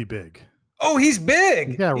really big. Oh, he's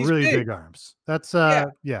big. Yeah, he's really big arms. That's so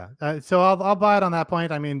I'll buy it on that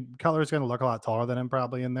point. I mean, Cutler's going to look a lot taller than him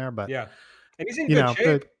probably in there, but yeah, and he's in good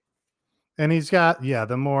shape. And he's got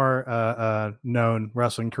the more known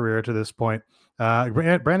wrestling career to this point.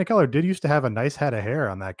 Brandon Cutler did used to have a nice head of hair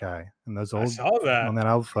on that guy in those old on that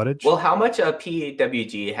old footage. Well, how much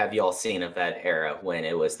PWG have y'all seen of that era when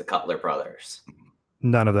it was the Cutler brothers?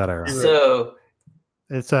 None of that era. So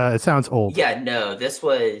it's it sounds old. Yeah, no, this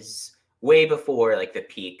was way before like the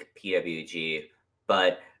peak PWG,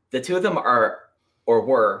 but the two of them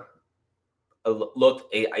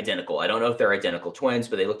looked identical. I don't know if they're identical twins,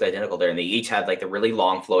 but they looked identical there, and they each had like the really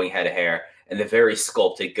long flowing head of hair and the very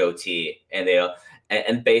sculpted goatee,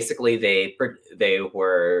 and basically they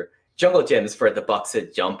were jungle gyms for the Bucks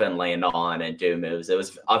to jump and land on and do moves. It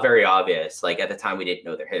was very obvious. Like at the time, we didn't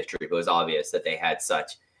know their history, but it was obvious that they had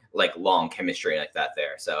such like long chemistry like that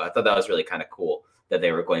there. So I thought that was really kind of cool that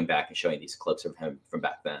they were going back and showing these clips of him from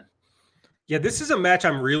back then. Yeah, this is a match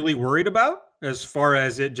I'm really worried about as far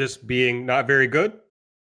as it just being not very good.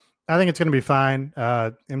 I think it's going to be fine.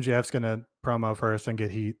 MJF's going to promo first and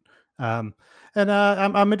get heat. I'm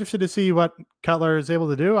interested to see what Cutler is able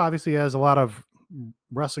to do. Obviously, he has a lot of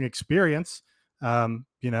wrestling experience.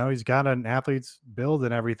 He's got an athlete's build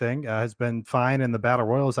and everything. Has been fine in the battle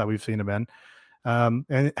royals that we've seen him in.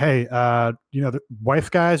 The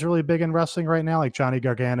wife guy is really big in wrestling right now. Like Johnny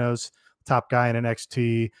Gargano's top guy in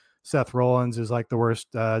NXT. Seth Rollins is like the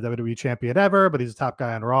worst WWE champion ever, but he's a top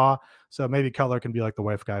guy on Raw. So maybe Cutler can be like the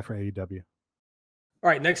wife guy for AEW. All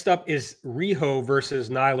right, next up is Riho versus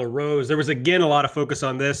Nyla Rose. There was, again, a lot of focus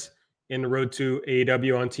on this in the Road to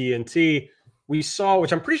AEW on TNT. We saw,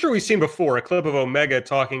 which I'm pretty sure we've seen before, a clip of Omega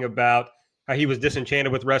talking about how he was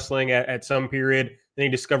disenchanted with wrestling at some period. Then he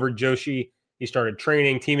discovered Joshi. He started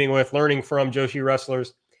training, teaming with, learning from Joshi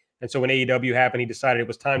wrestlers. And so when AEW happened, he decided it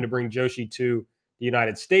was time to bring Joshi to the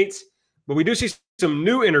United States. But we do see some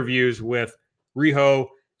new interviews with Riho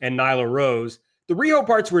and Nyla Rose. The Riho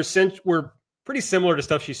parts were pretty similar to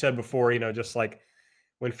stuff she said before, just like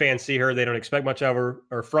when fans see her, they don't expect much of her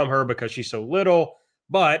or from her because she's so little.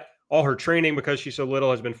 But all her training, because she's so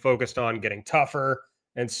little, has been focused on getting tougher.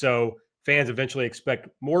 And so fans eventually expect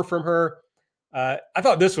more from her. I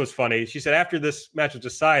thought this was funny. She said after this match was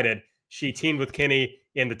decided, she teamed with Kenny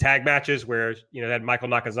in the tag matches where, they had Michael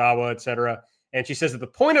Nakazawa, et cetera. And she says that the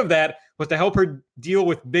point of that was to help her deal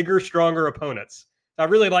with bigger, stronger opponents. I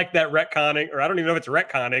really like that retconning, or I don't even know if it's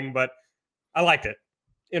retconning, but I liked it.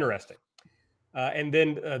 Interesting. And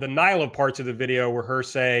then the Nyla parts of the video were her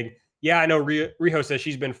saying, yeah, I know Riho says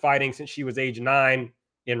she's been fighting since she was age 9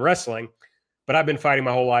 in wrestling, but I've been fighting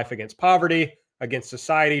my whole life against poverty, against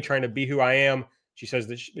society, trying to be who I am. She says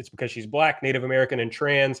that it's because she's Black, Native American, and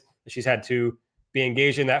trans that she's had to be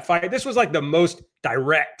engaged in that fight. This was like the most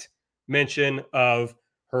direct mention of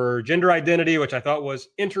her gender identity, which I thought was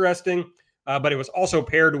interesting. But it was also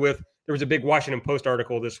paired with, there was a big Washington Post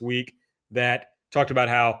article this week that talked about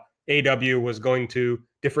how AEW was going to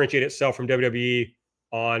differentiate itself from WWE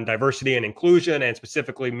on diversity and inclusion, and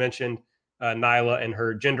specifically mentioned Nyla and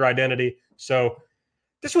her gender identity. So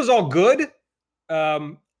this was all good.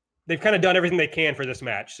 They've kind of done everything they can for this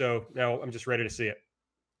match. So now I'm just ready to see it.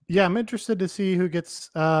 Yeah, I'm interested to see who gets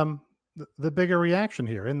the bigger reaction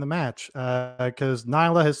here in the match, because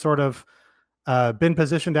Nyla has sort of been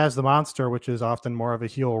positioned as the monster, which is often more of a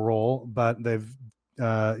heel role, but they've put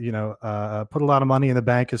a lot of money in the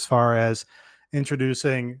bank as far as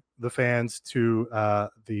introducing the fans to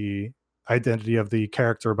the identity of the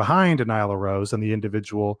character behind Nyla Rose and the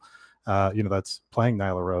individual that's playing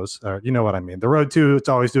Nyla Rose. You know what I mean? The Road to it's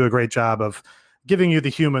always do a great job of giving you the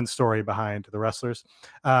human story behind the wrestlers.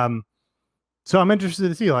 So I'm interested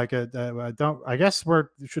to see, like, I guess we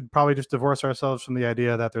should probably just divorce ourselves from the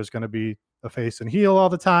idea that there's going to be a face and heel all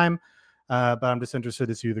the time. But I'm just interested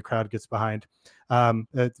to see who the crowd gets behind.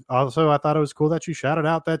 Also, I thought it was cool that she shouted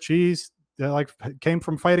out that she's came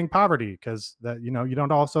from fighting poverty, because that, you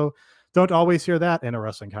don't always hear that in a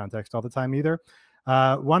wrestling context all the time either.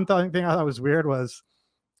 One thing I thought was weird was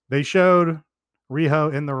they showed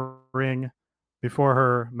Riho in the ring before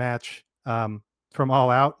her match from All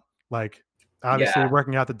Out, like obviously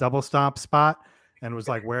working out the double stomp spot, and was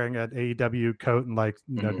like wearing an AEW coat and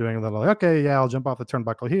doing a little I'll jump off the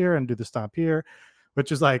turnbuckle here and do the stomp here,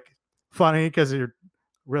 which is like funny because you're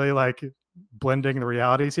really like blending the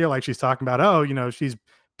realities here. Like she's talking about, she's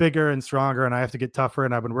bigger and stronger and I have to get tougher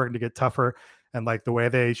and I've been working to get tougher. And like the way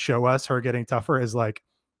they show us her getting tougher is like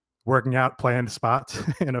working out, playing spots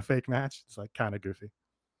in a fake match. It's like kind of goofy.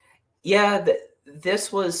 Yeah,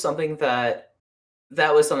 this was something that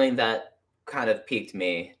was something that kind of piqued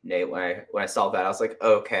me, Nate. When I saw that, I was like,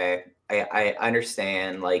 okay, I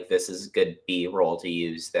understand. Like this is good B-roll to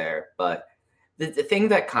use there, but the thing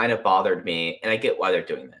that kind of bothered me, and I get why they're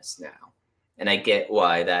doing this now, and I get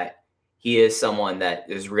why that he is someone that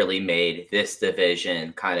has really made this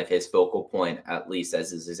division kind of his focal point, at least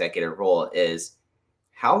as his executive role, is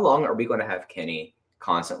how long are we going to have Kenny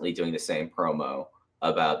constantly doing the same promo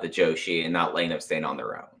about the Joshi and not letting them stand on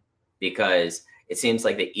their own? Because it seems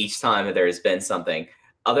like that each time that there's been something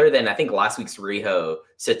other than, I think last week's Riho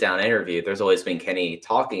sit-down interview, there's always been Kenny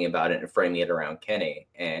talking about it and framing it around Kenny.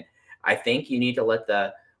 And I think you need to let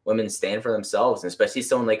the women stand for themselves, and especially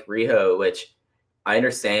someone like Riho, which I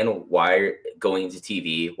understand why you're going to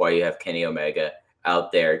TV, why you have Kenny Omega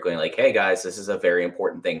out there going like, hey guys, this is a very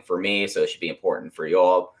important thing for me, so it should be important for you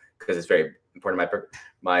all because it's very important to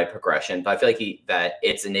my progression. But I feel like that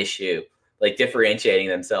it's an issue, like differentiating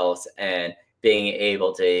themselves and being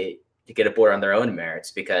able to get aboard on their own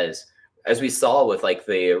merits, because as we saw with like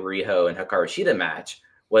the Riho and Hikaru Shida match,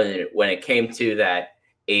 when it came to that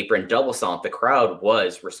apron double stomp, the crowd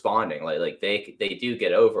was responding. Like they do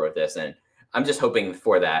get over with this, and I'm just hoping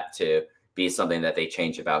for that to be something that they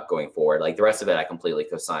change about going forward. Like the rest of it, I completely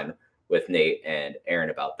co-sign with Nate and Aaron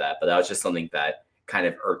about that, but that was just something that kind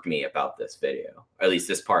of irked me about this video, or at least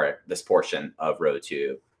this portion of Road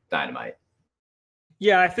to Dynamite.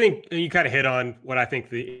 Yeah, I think you kind of hit on what I think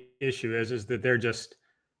the issue is that they're just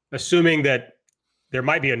assuming that there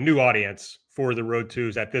might be a new audience for the Road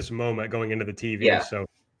 2s at this moment going into the TV. Yeah. So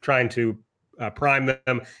trying to prime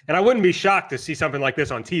them. And I wouldn't be shocked to see something like this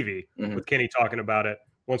on TV with Kenny talking about it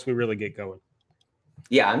once we really get going.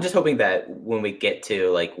 Yeah, I'm just hoping that when we get to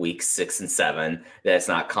like week 6 and 7, that it's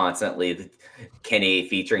not constantly Kenny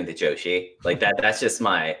featuring the Joshi. Like that's just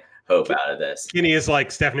my hope out of this. Kenny is like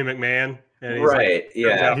Stephanie McMahon. Right, like,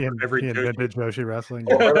 yeah. He invented Joshi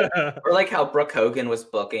wrestling. Or like how Brooke Hogan was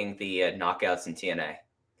booking the knockouts in TNA.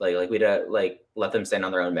 Like we don't let them stand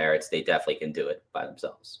on their own merits. They definitely can do it by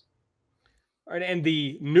themselves. All right, and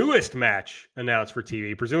the newest match announced for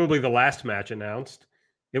TV, presumably the last match announced,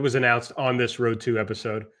 it was announced on this Road 2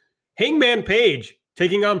 episode. Hangman Page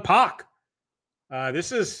taking on Pac.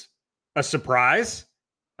 This is a surprise,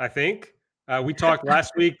 I think. We talked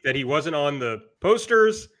last week that he wasn't on the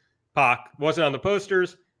posters. Pac wasn't on the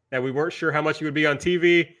posters, that we weren't sure how much he would be on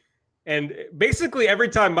TV. And basically every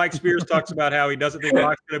time Mike Spears talks about how he doesn't think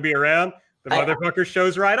Pac's going to be around, The motherfucker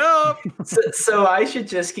shows right up. So I should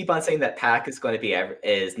just keep on saying that Pac is going to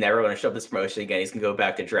is never going to show up this promotion again. He's going to go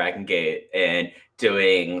back to Dragon Gate and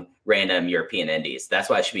doing random European indies. That's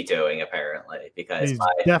what I should be doing, apparently, because he's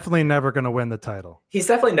definitely never going to win the title. He's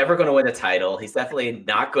definitely never going to win the title. He's definitely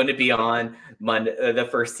not going to be on Monday, the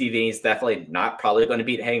first TV. He's definitely not probably going to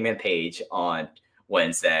beat Hangman Page on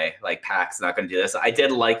Wednesday. Like, Pac's not going to do this. I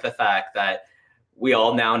did like the fact that we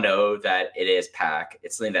all now know that it is Pac.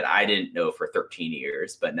 It's something that I didn't know for 13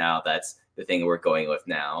 years, but now that's the thing we're going with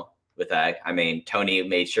now. With that, I mean, Tony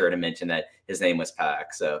made sure to mention that his name was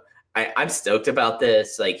Pac. So I'm stoked about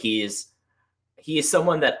this. Like, he is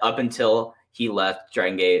someone that up until he left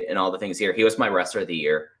Dragon Gate and all the things here, he was my wrestler of the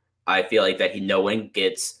year. I feel like that no one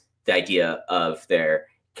gets the idea of their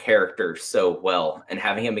character so well, and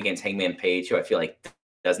having him against Hangman Page, who I feel like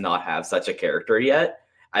does not have such a character yet,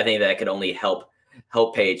 I think that could only help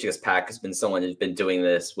Page, because Pac has been someone who's been doing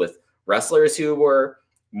this with wrestlers who were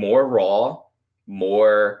more raw,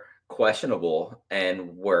 more questionable,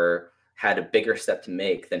 and had a bigger step to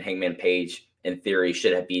make than Hangman Page in theory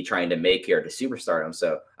should be trying to make here to superstardom.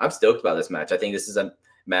 So I'm stoked about this match. I think this is a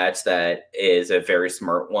match that is a very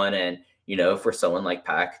smart one, and for someone like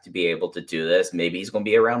Pac to be able to do this, maybe he's going to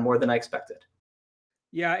be around more than I expected.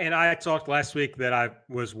 Yeah, and I talked last week that I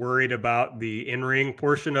was worried about the in-ring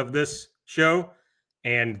portion of this show.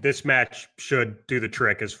 And this match should do the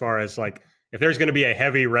trick as far as, like, if there's going to be a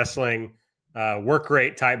heavy wrestling work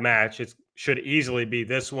rate type match, it should easily be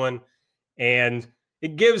this one. And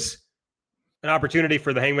it gives an opportunity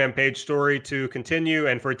for the Hangman Page story to continue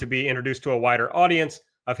and for it to be introduced to a wider audience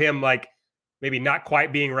of him, like, maybe not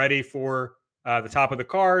quite being ready for the top of the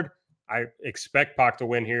card. I expect Pac to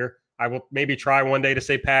win here. I will maybe try one day to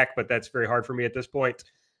say Pac, but that's very hard for me at this point.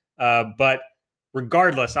 But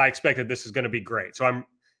regardless, I expected this is going to be great. So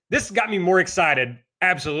this got me more excited,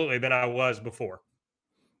 absolutely, than I was before.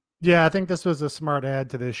 Yeah, I think this was a smart add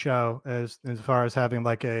to this show as far as having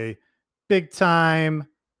like a big time,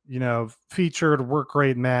 featured work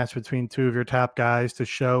rate match between two of your top guys to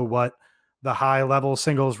show what the high level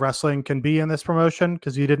singles wrestling can be in this promotion,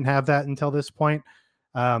 because you didn't have that until this point.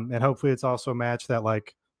 And hopefully it's also a match that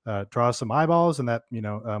draws some eyeballs and that,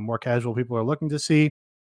 more casual people are looking to see.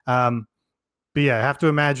 But yeah, I have to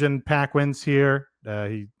imagine Pac wins here.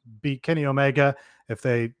 He beat Kenny Omega. If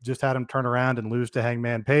they just had him turn around and lose to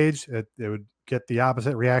Hangman Page, it would get the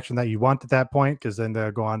opposite reaction that you want at that point, because then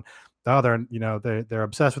they'll go on, they're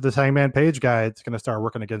obsessed with this Hangman Page guy. It's going to start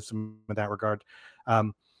working against him in that regard.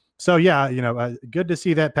 So yeah, good to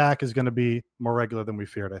see that Pac is going to be more regular than we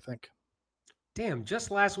feared, I think. Damn, just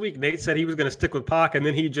last week Nate said he was going to stick with Pac, and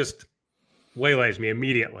then he just waylays me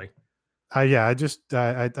immediately. Yeah, I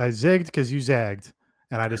zigged because you zagged,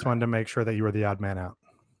 and I just wanted to make sure that you were the odd man out.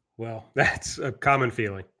 Well, that's a common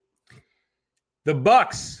feeling. The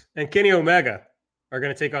Bucks and Kenny Omega are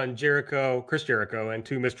going to take on Chris Jericho, and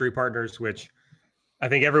two mystery partners, which I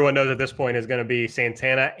think everyone knows at this point is going to be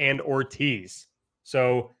Santana and Ortiz.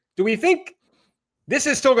 So do we think this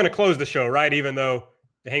is still going to close the show, right? Even though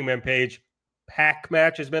the Hangman Page Pac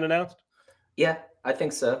match has been announced? Yeah, I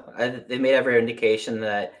think so. They made every indication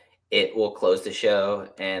that it will close the show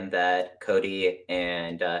and that Cody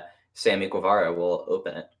and Sammy Guevara will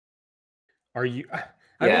open it. Are you?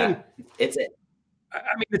 I mean,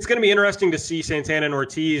 it's going to be interesting to see Santana and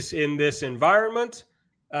Ortiz in this environment,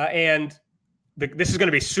 and this is going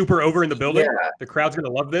to be super over in the building. Yeah. The crowd's going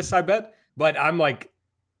to love this, I bet. But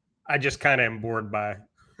I just kind of am bored by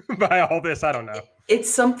all this. I don't know. It's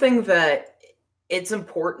something that it's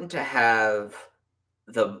important to have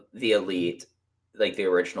the elite, like the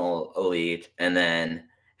original elite, and then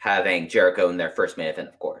having Jericho in their first main event,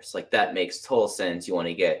 of course. Like, that makes total sense. You want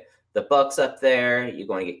to get the Bucks up there, you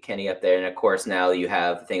want to get Kenny up there, and of course now you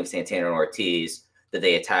have the thing of Santana and Ortiz, that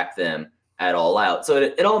they attack them at All Out. So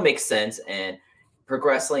it all makes sense, and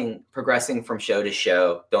progressing from show to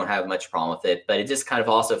show, don't have much problem with it. But it just kind of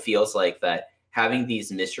also feels like that having these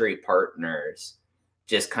mystery partners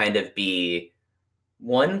just kind of be,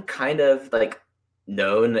 one, kind of like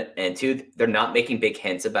known, and two, they're not making big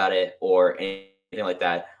hints about it or anything like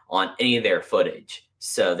that on any of their footage.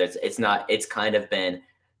 So it's kind of been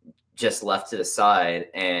just left to the side,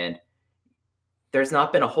 and there's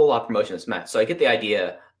not been a whole lot of promotion of this match. So I get the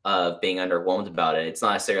idea of being underwhelmed about it. It's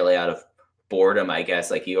not necessarily out of boredom, I guess,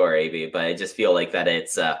 like you are, AB, but I just feel like that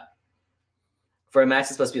it's for a match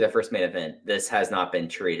that's supposed to be their first main event, this has not been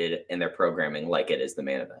treated in their programming like it is the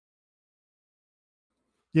main event.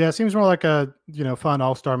 Yeah, it seems more like a fun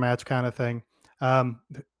all-star match kind of thing.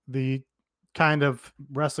 The kind of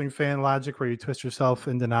wrestling fan logic where you twist yourself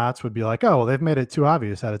into knots would be like, oh, well, they've made it too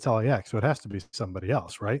obvious that it's LAX, so it has to be somebody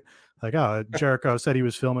else, right? Like, oh, Jericho said he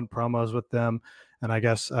was filming promos with them, and I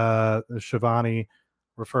guess Shivani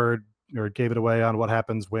referred or gave it away on What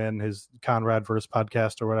Happens When, his Conrad verse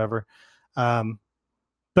podcast or whatever.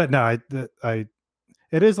 But no,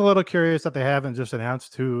 it is a little curious that they haven't just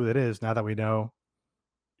announced who it is now that we know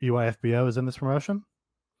EYFBO is in this promotion.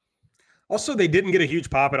 Also, they didn't get a huge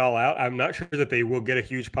pop at All Out. I'm not sure that they will get a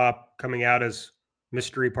huge pop coming out as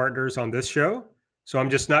mystery partners on this show. So I'm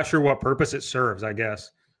just not sure what purpose it serves, I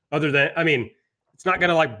guess. Other than, I mean, it's not going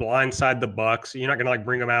to like blindside the Bucks. You're not going to like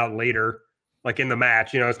bring them out later, like in the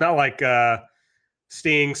match. You know, it's not like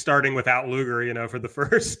Sting starting without Luger, you know, for the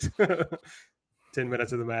first 10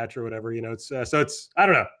 minutes of the match or whatever. You know, it's so it's, I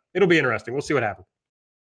don't know. It'll be interesting. We'll see what happens.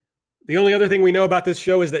 The only other thing we know about this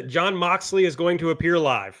show is that Jon Moxley is going to appear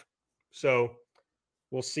live. So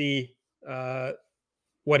we'll see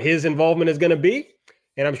what his involvement is going to be.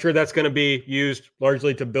 And I'm sure that's going to be used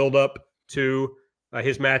largely to build up to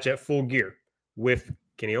his match at Full Gear with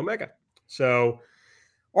Kenny Omega. So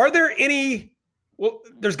are there any, well,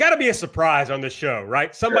 there's got to be a surprise on this show,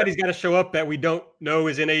 right? Somebody's got to show up that we don't know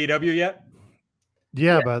is in AEW yet.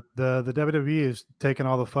 Yeah, but the WWE has taken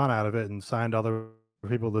all the fun out of it and signed all the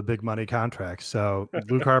people the big money contracts. So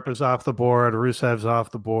Luke Harper's off the board, Rusev's off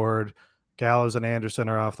the board, Gallows and Anderson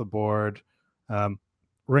are off the board.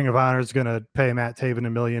 Ring of Honor is going to pay Matt Taven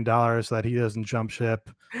 $1 million so that he doesn't jump ship,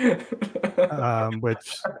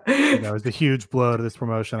 which is a huge blow to this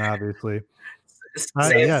promotion, obviously.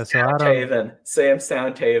 Sam Sound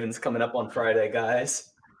Taven's coming up on Friday,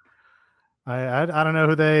 guys. I don't know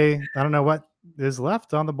I don't know what is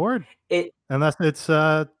left on the board, unless it's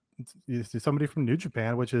somebody from New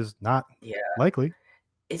Japan, which is not likely.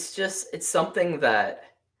 It's something that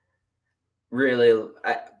really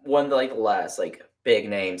one of the last big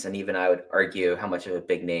names, and even I would argue how much of a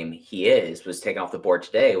big name he is, was taken off the board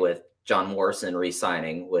today with John Morrison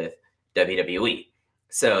re-signing with WWE.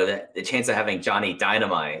 So the chance of having Johnny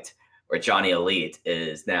Dynamite or Johnny Elite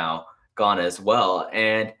is now gone as well,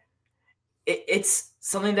 and it's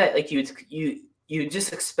something that you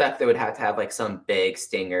just expect they would have to have some big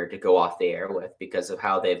stinger to go off the air with because of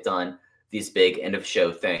how they've done these big end of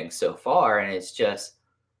show things so far. And it's just,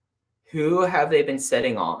 who have they been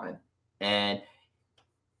setting on? And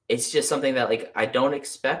it's just something that I don't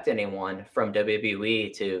expect anyone from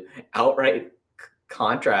WWE to outright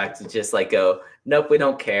contract to just go, nope, we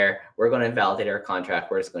don't care. We're going to invalidate our contract.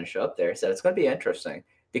 We're just going to show up there. So it's going to be interesting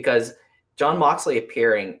because Jon Moxley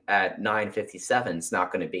appearing at 9:57 is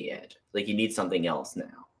not going to be it. You need something else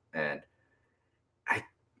now. And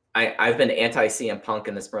I've been anti-CM Punk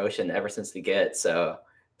in this promotion ever since the get. So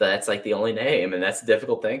that's the only name, and that's the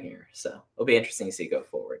difficult thing here. So it'll be interesting to see go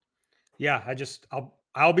forward. Yeah,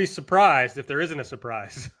 I'll be surprised if there isn't a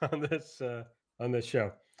surprise on this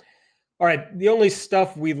show. All right, the only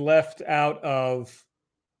stuff we left out of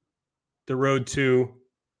the road to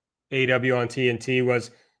AEW on TNT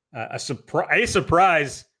was a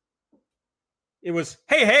surprise. It was,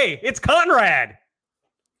 hey, it's Conrad.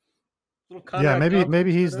 Yeah,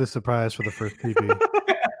 maybe he's the surprise for the first PP.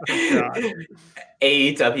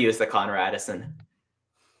 AEW is the Conradison.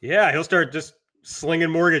 Yeah, he'll start just slinging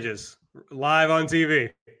mortgages live on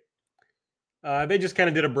TV. They just kind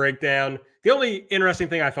of did a breakdown. The only interesting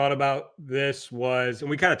thing I thought about this was, and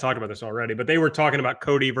we kind of talked about this already, but they were talking about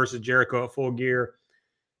Cody versus Jericho at Full Gear.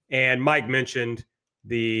 And Mike mentioned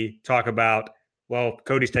the talk about, well,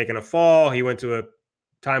 Cody's taking a fall. He went to a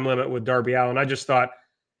time limit with Darby Allin. I just thought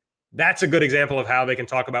that's a good example of how they can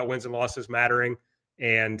talk about wins and losses mattering.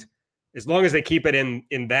 And as long as they keep it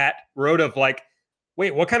in that road of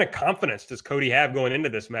wait, what kind of confidence does Cody have going into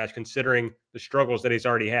this match, considering the struggles that he's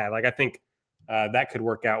already had? I think that could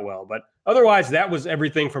work out well. But otherwise, that was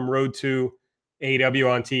everything from Road to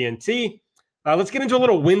AEW on TNT. Let's get into a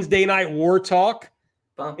little Wednesday Night War talk.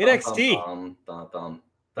 NXT.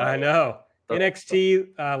 I know.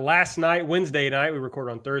 NXT last night, Wednesday night. We record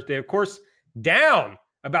on Thursday. Of course, down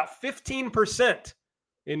about 15%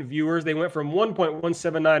 in viewers. They went from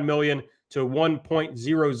 1.179 million to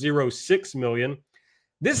 1.006 million.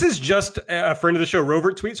 This is just a friend of the show,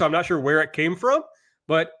 Rovert tweet, so I'm not sure where it came from,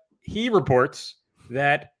 but he reports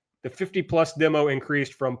that the 50-plus demo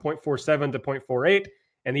increased from 0.47 to 0.48,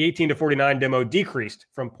 and the 18 to 49 demo decreased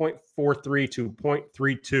from 0.43 to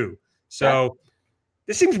 0.32. So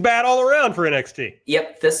this seems bad all around for NXT.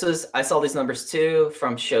 Yep, I saw these numbers too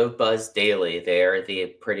from Show Buzz Daily. They're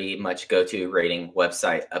the pretty much go-to rating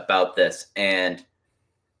website about this. And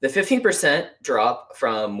the 15% drop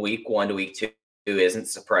from week 1 to week 2 isn't a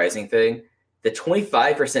surprising thing. the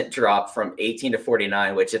 25% drop from 18 to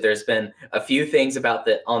 49, which there's been a few things about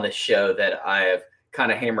on the show that I have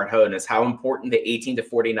kind of hammered home, is how important the 18 to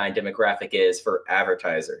 49 demographic is for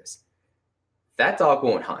advertisers. That dog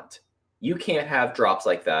won't hunt. You can't have drops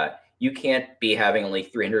like that. You can't be having only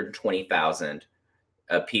 320,000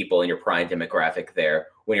 people in your prime demographic there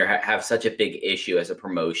when you have such a big issue as a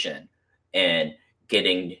promotion and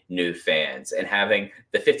getting new fans and having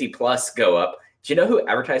the 50 plus go up. Do you know who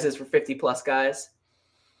advertises for 50 plus guys?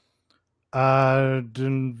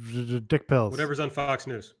 Dick pills. Whatever's on Fox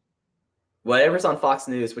News. Whatever's on Fox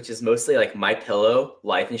News, which is mostly like My Pillow,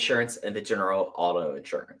 life insurance, and the general auto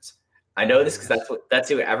insurance. I know this because that's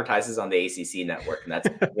who advertises on the ACC network, and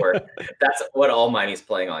that's what all Miami's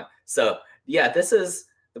playing on. So yeah,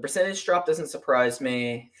 the percentage drop doesn't surprise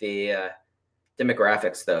me. The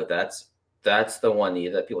demographics, though, that's the one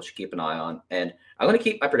that people should keep an eye on. And I'm going to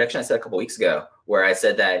keep my prediction I said a couple weeks ago, where I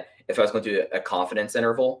said that if I was going to do a confidence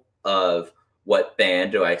interval of what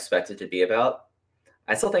band do I expect it to be about,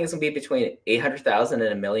 I still think it's going to be between 800,000 and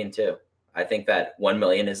 1 million too. I think that 1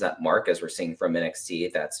 million is that mark, as we're seeing from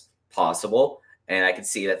NXT. That's possible. And I could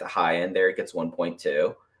see that the high end there, it gets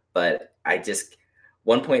 1.2, but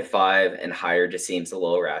 1.5 and higher just seems a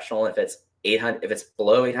little irrational. If it's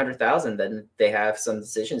below 800,000, then they have some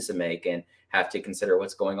decisions to make and have to consider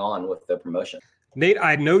what's going on with the promotion. Nate,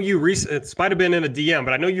 I know it might have been in a DM,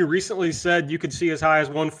 but I know you recently said you could see as high as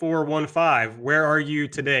 1.4, 1.5. Where are you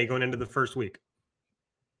today going into the first week?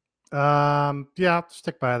 Yeah, I'll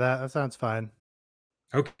stick by that. That sounds fine.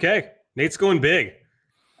 Okay. Nate's going big.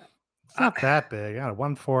 It's not that big.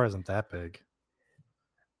 1.4 isn't that big.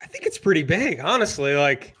 I think it's pretty big, honestly.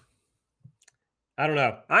 Like, I don't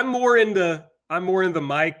know. I'm more in the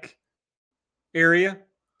Mike area.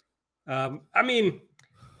 I mean,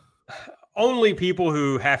 only people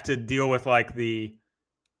who have to deal with like the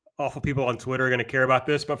awful people on Twitter are going to care about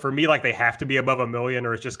this. But for me, like, they have to be above 1 million,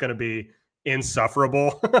 or it's just going to be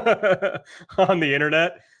insufferable on the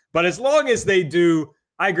internet. But as long as they do,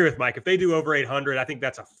 I agree with Mike. If they do over 800, I think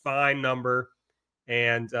that's a fine number,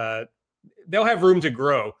 and they'll have room to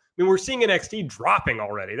grow. I mean, we're seeing NXT dropping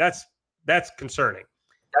already. That's concerning.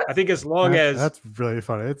 I think as long as that's really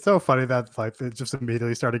funny. It's so funny that like it just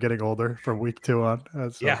immediately started getting older from week 2 on.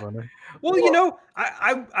 That's so funny. Well, you know,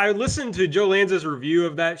 I listened to Joe Lanza's review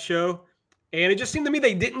of that show, and it just seemed to me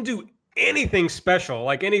they didn't do anything special,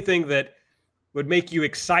 like anything that would make you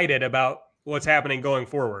excited about what's happening going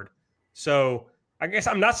forward. So I guess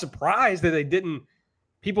I'm not surprised that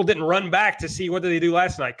people didn't run back to see what did they do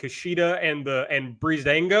last night. Kushida and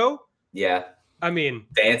Breezango. Yeah. I mean,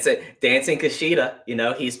 dancing Kushida, you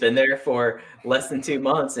know, he's been there for less than 2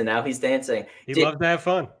 months and now he's dancing. He loves to have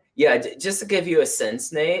fun. Yeah. Just to give you a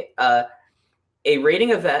sense, Nate, a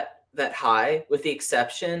rating of that high, with the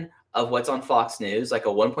exception of what's on Fox News, like a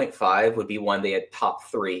 1.5 would be one of the top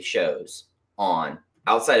 3 shows on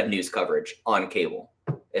outside of news coverage on cable.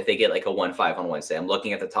 If they get like a 1.5 on Wednesday, I'm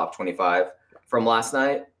looking at the top 25 from last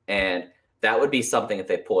night, and that would be something if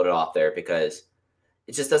they pulled it off there, because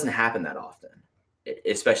it just doesn't happen that often,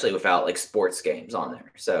 especially without like sports games on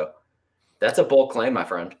there. So that's a bold claim, my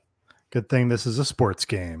friend. Good thing this is a sports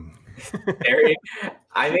game.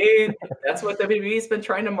 I mean, that's what WWE's been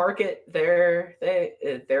trying to market their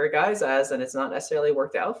guys as, and it's not necessarily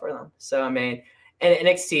worked out for them. So, I mean, and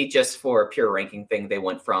NXT, just for a pure ranking thing, they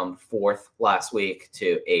went from 4th last week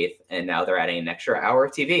to 8th, and now they're adding an extra hour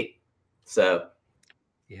of TV. So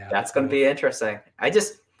yeah, that's going to be interesting.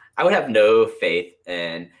 I would have no faith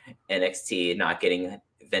in NXT not getting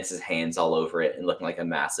Vince's hands all over it and looking like a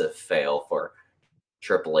massive fail for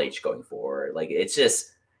Triple H going forward. Like, it's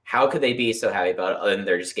just, how could they be so happy about it other than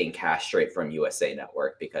they're just getting cash straight from USA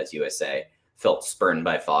Network because USA felt spurned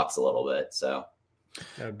by Fox a little bit. So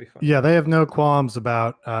that would be fun. Yeah, they have no qualms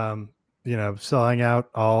about selling out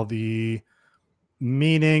all the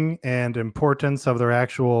meaning and importance of their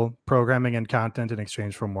actual programming and content in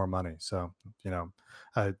exchange for more money. So,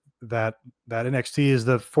 that NXT is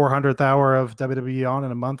the 400th hour of WWE on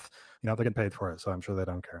in a month. They get paid for it, so I'm sure they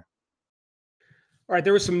don't care. All right,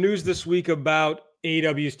 there was some news this week about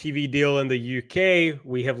AEW's TV deal in the UK.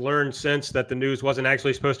 We have learned since that the news wasn't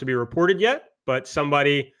actually supposed to be reported yet, but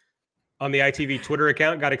somebody on the ITV Twitter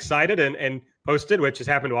account got excited and posted, which has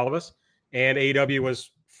happened to all of us, and AEW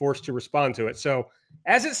was forced to respond to it. So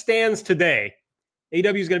as it stands today,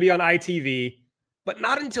 AEW is going to be on ITV, but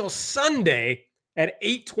not until Sunday at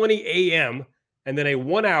 8:20 a.m., and then a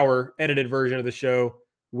 1-hour edited version of the show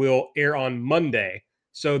will air on Monday.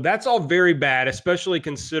 So that's all very bad, especially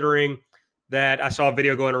considering that I saw a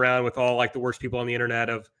video going around with all like the worst people on the internet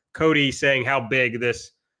of Cody saying how big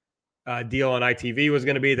this deal on ITV was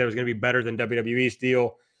going to be. That was going to be better than WWE's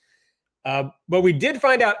deal. But we did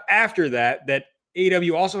find out after that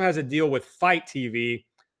AEW also has a deal with Fight TV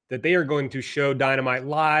that they are going to show Dynamite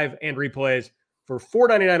live and replays for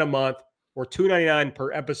 $4.99 a month or $2.99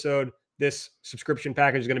 per episode. This subscription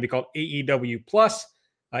package is going to be called AEW Plus.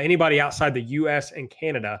 Anybody outside the U.S. and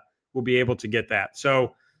Canada will be able to get that.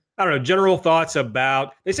 So, I don't know, general thoughts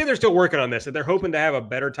about, they say they're still working on this, that they're hoping to have a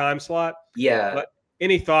better time slot. Yeah. But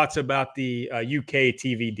any thoughts about the UK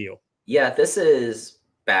TV deal? Yeah, this is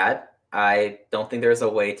bad. I don't think there's a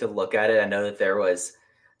way to look at it. I know that there was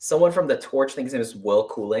someone from the Torch, I think his name is Will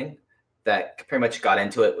Cooling, that pretty much got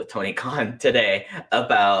into it with Tony Khan today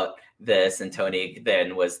about this. And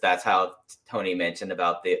that's how Tony mentioned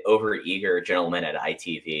about the overeager gentleman at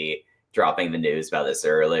ITV dropping the news about this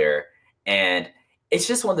earlier. And it's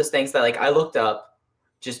just one of those things that, like, I looked up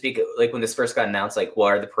just because, like, when this first got announced, like,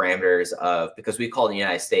 what are the parameters of, because we call it in the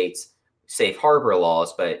United States safe harbor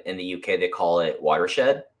laws, but in the UK they call it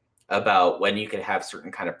watershed, about when you can have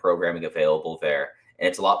certain kind of programming available there. And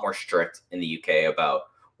it's a lot more strict in the UK about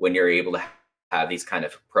when you're able to have these kind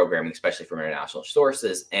of programming, especially from international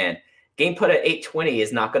sources. And game put at 8:20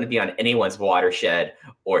 is not going to be on anyone's watershed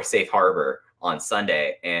or safe harbor on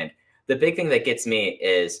Sunday. And the big thing that gets me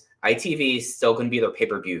is ITV is still going to be their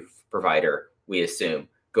pay-per-view provider, we assume,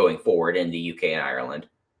 going forward in the UK and Ireland.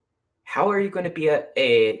 How are you going to be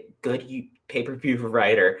a good pay-per-view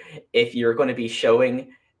provider if you're going to be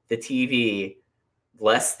showing the TV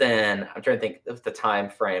less than, I'm trying to think of the time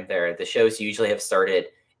frame there. The shows usually have started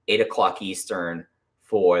 8 o'clock Eastern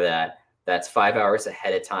for that. That's 5 hours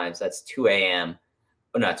ahead of time. So that's 2 a.m.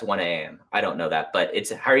 Oh, no, it's 1 a.m. I don't know that, but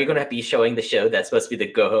how are you going to be showing the show that's supposed to be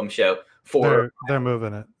the go-home show for? They're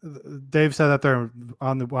moving it. Dave said that they're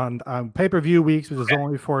on pay-per-view weeks, which is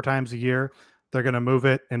only 4 times a year. They're going to move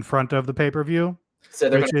it in front of the pay-per-view, so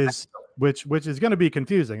which is going to be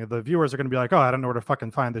confusing. The viewers are going to be like, "Oh, I don't know where to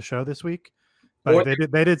fucking find the show this week." But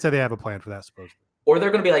they did say they have a plan for that, supposedly. Or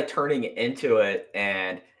they're going to be like turning into it,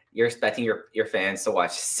 and you're expecting your fans to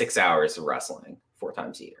watch 6 hours of wrestling 4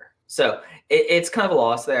 times a year. So it's kind of a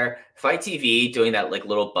loss there. Fight TV doing that like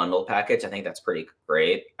little bundle package, I think that's pretty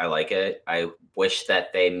great. I like it. I wish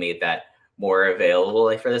that they made that more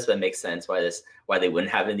available for this, but it makes sense why they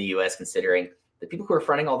wouldn't have it in the US, considering the people who are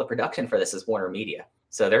fronting all the production for this is Warner Media.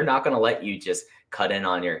 So they're not going to let you just cut in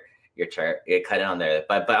on your chart, cut in on there.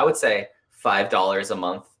 But I would say $5 a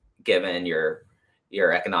month, given your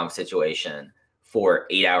economic situation, for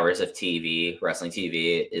 8 hours of TV, wrestling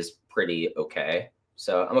TV, is pretty okay.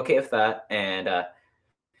 So I'm okay with that. And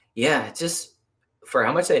just for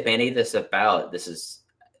how much they bandied this about, there's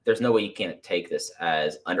no way you can't take this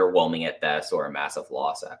as underwhelming at best or a massive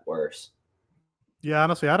loss at worst. Yeah,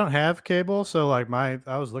 honestly, I don't have cable, so like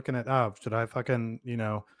I was looking at, should I fucking,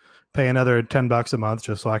 pay another $10 a month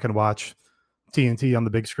just so I can watch TNT on the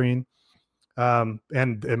big screen? I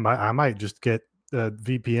might just get a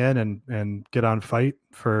VPN and get on Fight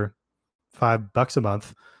for $5 a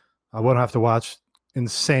month. I won't have to watch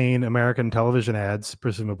insane American television ads.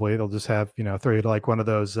 Presumably, they'll just have throw you to like one of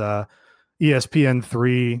those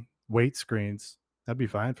ESPN3 weight screens. That'd be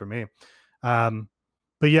fine for me.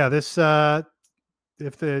 But yeah, this.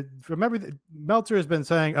 Remember, Meltzer has been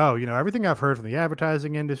saying, everything I've heard from the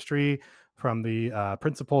advertising industry, from the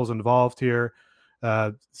principals involved here,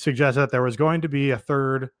 suggests that there was going to be a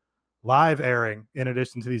third live airing in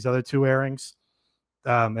addition to these other 2 airings.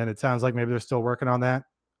 And it sounds like maybe they're still working on that.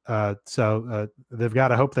 So they've got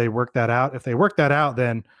to hope they work that out. If they work that out,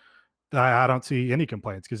 then I don't see any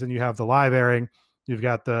complaints, because then you have the live airing, you've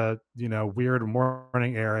got the, weird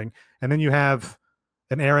morning airing, and then you have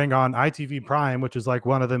an airing on ITV Prime, which is like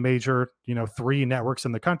one of the major, 3 networks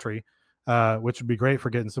in the country, which would be great for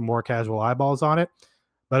getting some more casual eyeballs on it.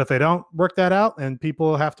 But if they don't work that out and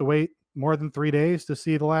people have to wait more than 3 days to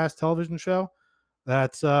see the last television show,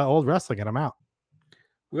 that's old wrestling, and I'm out.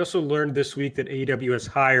 We also learned this week that AEW has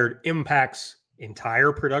hired Impact's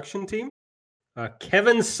entire production team.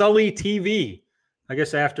 Kevin Sully TV. I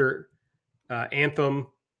guess after Anthem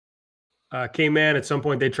came in, at some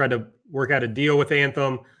point they tried to work out a deal with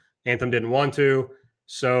Anthem. Anthem didn't want to,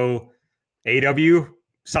 so AEW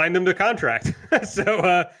signed them to contract.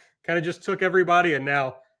 So kind of just took everybody, and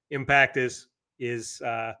now Impact is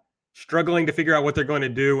struggling to figure out what they're going to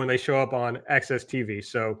do when they show up on Access TV.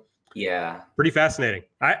 So yeah, pretty fascinating.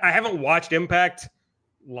 I haven't watched Impact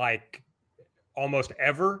like almost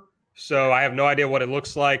ever, so I have no idea what it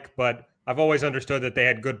looks like, but I've always understood that they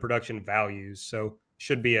had good production values, so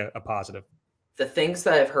should be a positive. The things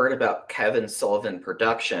that I've heard about Kevin Sullivan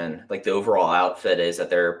production, like the overall outfit, is that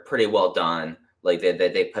they're pretty well done. Like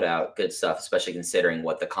they put out good stuff, especially considering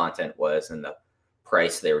what the content was and the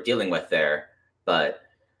price they were dealing with there. But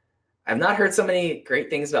I've not heard so many great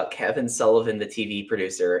things about Kevin Sullivan, the TV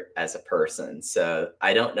producer, as a person. So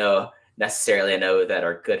I don't know necessarily. I know that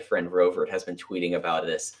our good friend Rovert has been tweeting about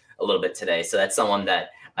this a little bit today. So that's someone that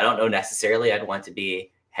I don't know necessarily I'd want to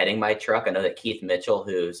be heading my truck. I know that Keith Mitchell,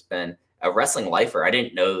 who's been a wrestling lifer, I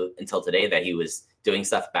didn't know until today that he was doing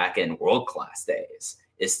stuff back in World Class days,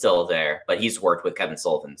 is still there, but he's worked with Kevin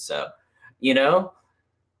Sullivan. So,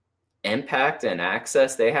 Impact and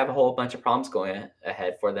Access, they have a whole bunch of problems going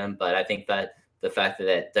ahead for them. But I think that the fact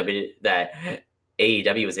that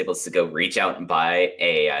AEW was able to go reach out and buy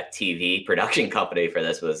a TV production company for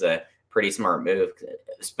this was a pretty smart move,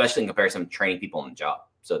 especially in comparison to training people on the job.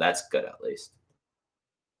 So that's good, at least.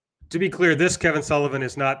 To be clear, this Kevin Sullivan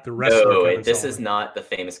is not the wrestler. No, this is not the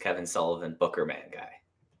famous Kevin Sullivan Booker Man guy.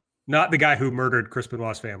 Not the guy who murdered Chris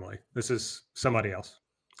Benoit's family. This is somebody else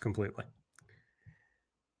completely.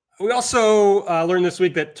 We also learned this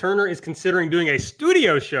week that Turner is considering doing a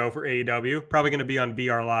studio show for AEW, probably going to be on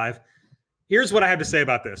BR Live. Here's what I have to say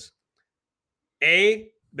about this.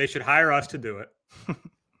 A, they should hire us to do it.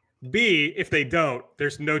 B, if they don't,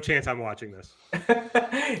 there's no chance I'm watching this.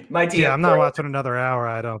 My DM, I'm not watching another hour,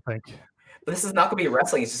 I don't think. But this is not going to be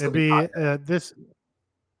wrestling. It's just It'd be this.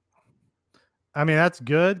 I mean, that's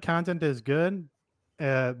good. Content is good.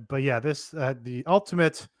 But yeah, this the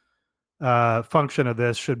ultimate function of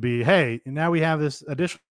this should be, hey, now we have this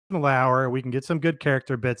additional hour. We can get some good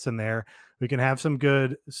character bits in there. We can have some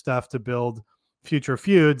good stuff to build future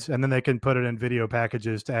feuds, and then they can put it in video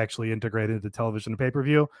packages to actually integrate it into television and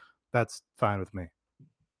pay-per-view. That's fine with me.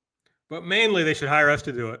 But mainly they should hire us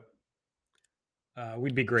to do it.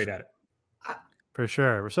 We'd be great at it. For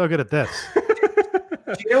sure. We're so good at this.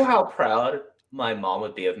 Do you know how proud my mom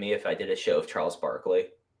would be of me if I did a show of Charles Barkley?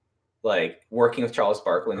 Like working with Charles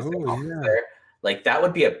Barkley there. Like that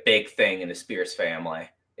would be a big thing in the Spears family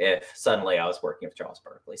if suddenly I was working with Charles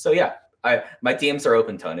Barkley. So yeah, my DMs are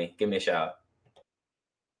open, Tony. Give me a shout.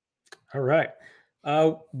 All right.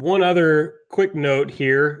 One other quick note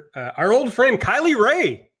here. Our old friend Kylie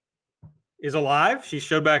Ray is alive. She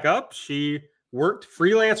showed back up. She worked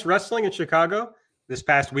freelance wrestling in Chicago this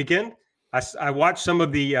past weekend. I watched some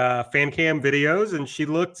of the fan cam videos, and she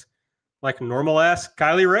looked like normal-ass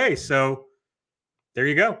Kylie Ray. So there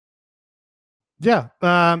you go. Yeah.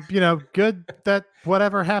 Good that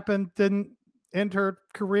whatever happened didn't end her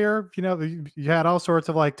career. You had all sorts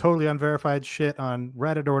of like totally unverified shit on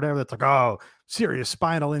Reddit or whatever. That's like, oh, serious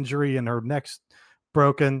spinal injury and her neck's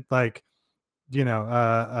broken. Like, don't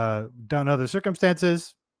know the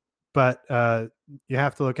circumstances, but you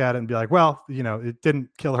have to look at it and be like, well, it didn't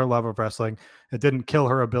kill her love of wrestling. It didn't kill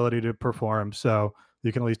her ability to perform. So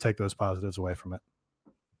you can at least take those positives away from it.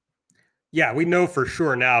 Yeah, we know for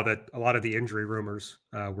sure now that a lot of the injury rumors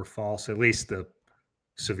were false, at least the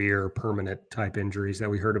severe permanent type injuries that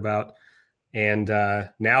we heard about. And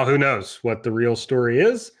now who knows what the real story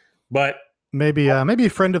is, but maybe a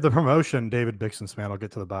friend of the promotion, David Bixenspan, will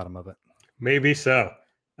get to the bottom of it. Maybe so.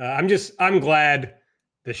 I'm glad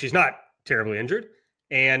that she's not terribly injured.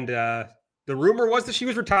 And the rumor was that she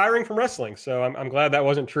was retiring from wrestling. So I'm glad that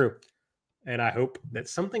wasn't true. And I hope that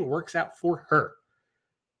something works out for her.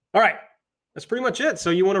 All right. That's pretty much it. So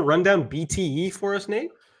you want to run down BTE for us, Nate?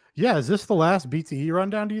 Yeah. Is this the last BTE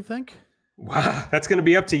rundown, do you think? Wow. That's going to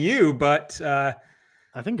be up to you, but I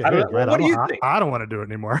think it is, right? What do you think? I don't want to do it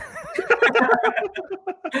anymore.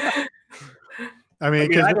 I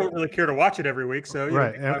mean, I don't really care to watch it every week. So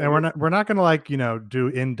right. And we're not going to do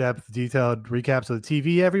in-depth detailed recaps of the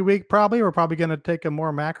TV every week. Probably. We're probably going to take a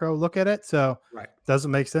more macro look at it. So it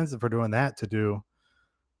doesn't make sense if we're doing that to do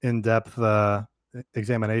in-depth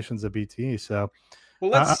examinations of BTE. So,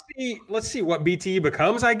 well, let's see what BTE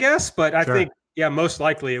becomes, I guess. But I think, most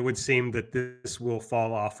likely it would seem that this will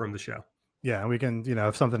fall off from the show. Yeah, we can,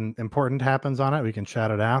 if something important happens on it, we can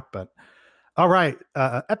shout it out. But all right,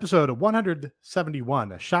 episode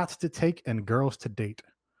 171: Shots to Take and Girls to Date.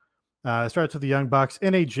 It starts with the Young Bucks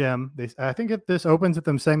in a gym. I think this opens with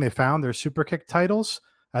them saying they found their Super Kick titles.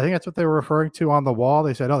 I think that's what they were referring to on the wall.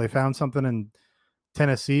 They said, "Oh, they found something in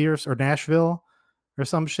Tennessee or Nashville or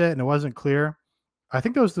some shit," and it wasn't clear. I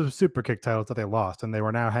think those are the Super Kick titles that they lost, and they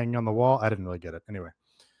were now hanging on the wall. I didn't really get it. Anyway,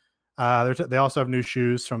 they also have new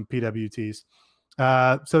shoes from PWTs.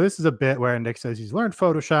 So this is a bit where Nick says he's learned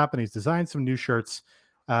Photoshop and he's designed some new shirts.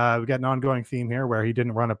 We got an ongoing theme here where he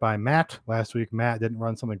didn't run it by Matt. Last week, Matt didn't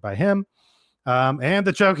run something by him. And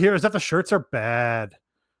the joke here is that the shirts are bad.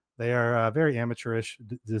 They are very amateurish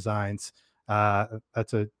designs.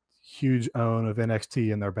 That's a huge own of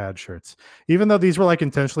NXT and their bad shirts. Even though these were like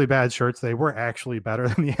intentionally bad shirts, they were actually better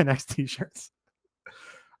than the NXT shirts.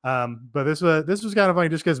 But this was kind of funny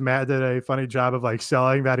just because Matt did a funny job of like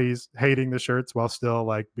selling that he's hating the shirts while still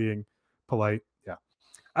like being polite. Yeah.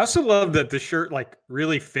 I also love that the shirt like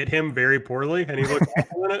really fit him very poorly and he looked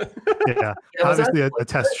awful in it. Yeah. Obviously a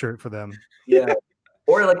test shirt for them. Yeah.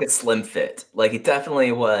 Or like a slim fit. Like it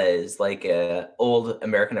definitely was like a old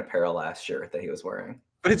American Apparel ass shirt that he was wearing.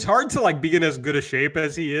 But it's hard to like be in as good a shape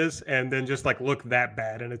as he is and then just like look that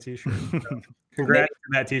bad in a t-shirt. So, congrats to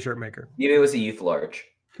that t-shirt maker. Maybe it was a youth large.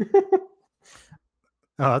 Oh,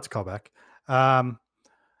 that's a callback.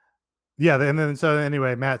 Yeah, and then so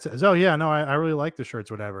anyway, Matt says, "Oh yeah, no, I really like the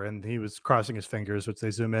shirts, whatever." And he was crossing his fingers, which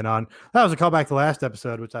they zoom in on. That was a callback to last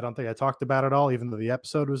episode, which I don't think I talked about at all, even though the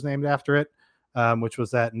episode was named after it. Which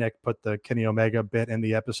was that Nick put the Kenny Omega bit in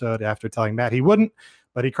the episode after telling Matt he wouldn't,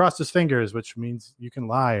 but he crossed his fingers, which means you can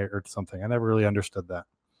lie or something. I never really understood that.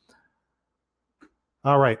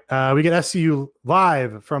 All right, we get SCU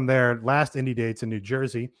live from their last indie dates in New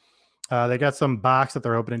Jersey. They got some box that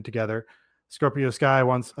they're opening together. Scorpio Sky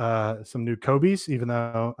wants some new Kobe's, even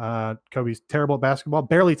though Kobe's terrible at basketball,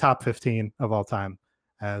 barely top 15 of all time,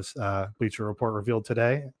 as Bleacher Report revealed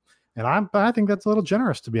today. And I think that's a little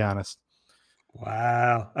generous, to be honest.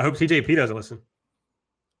 Wow. I hope TJP doesn't listen.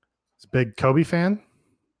 It's a big Kobe fan?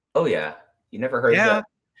 Oh, yeah. You never heard that?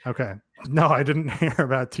 Okay. No, I didn't hear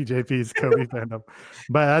about TJP's Kobe fandom.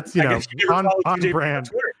 But that's, you on brand.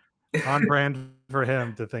 On brand for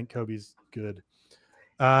him to think Kobe's good.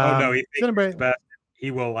 Oh no, he thinks he's best.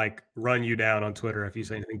 He will like run you down on Twitter if you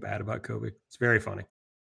say anything bad about Kobe. It's very funny.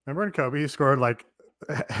 Remember when Kobe scored like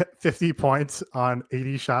 50 points on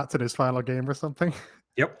 80 shots in his final game or something?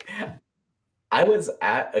 Yep. I was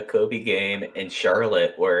at a Kobe game in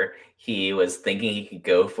Charlotte where he was thinking he could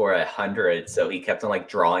go for 100, so he kept on like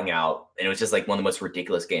drawing out, and it was just like one of the most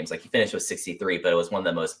ridiculous games. Like he finished with 63, but it was one of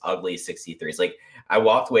the most ugly 63s. Like I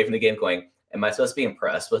walked away from the game going, am I supposed to be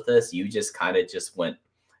impressed with this? You just kind of just went,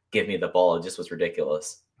 give me the ball. It just was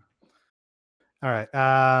ridiculous. All right.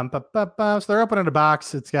 So they're opening a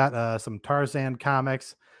box. It's got some Tarzan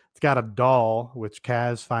comics. It's got a doll, which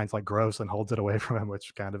Kaz finds like gross and holds it away from him,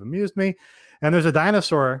 which kind of amused me. And there's a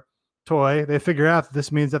dinosaur toy. They figure out that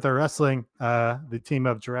this means that they're wrestling the team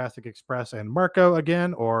of Jurassic Express and Marco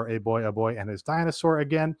again, or a boy and his dinosaur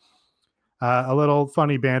again. A little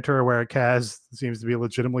funny banter where Kaz seems to be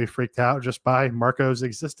legitimately freaked out just by Marco's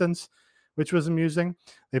existence, which was amusing.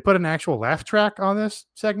 They put an actual laugh track on this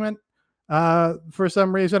segment for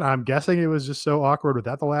some reason. I'm guessing it was just so awkward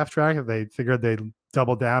without the laugh track that they figured they'd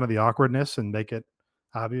double down on the awkwardness and make it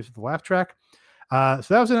obvious with the laugh track. So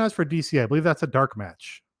that was announced for DC. I believe that's a dark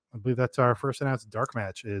match. I believe that's our first announced dark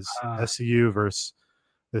match is SCU versus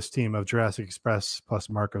this team of Jurassic Express plus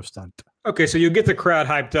Marco Stunt. Okay, so you get the crowd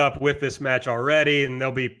hyped up with this match already, and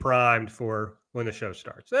they'll be primed for when the show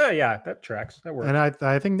starts. Yeah, that tracks. That works. And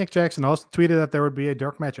I think Nick Jackson also tweeted that there would be a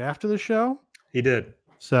dark match after the show. He did.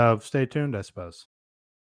 So stay tuned, I suppose.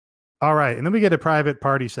 All right, and then we get a private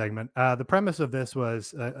party segment. The premise of this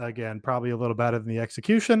was, again, probably a little better than the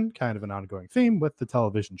execution, kind of an ongoing theme with the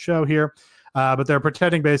television show here. But they're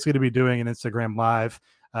pretending basically to be doing an Instagram Live.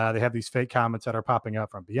 They have these fake comments that are popping up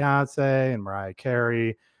from Beyonce and Mariah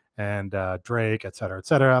Carey and Drake, et cetera,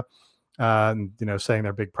 saying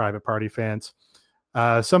they're big private party fans.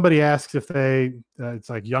 Somebody asks if they, it's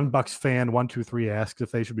like Young Bucks fan 123 asks if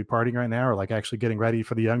they should be partying right now or like actually getting ready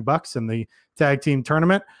for the Young Bucks in the tag team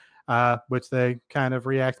tournament, which they kind of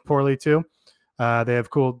react poorly to. They have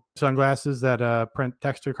cool sunglasses that print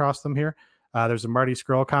text across them here. There's a Marty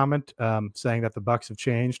Scurll comment saying that the Bucks have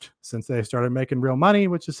changed since they started making real money,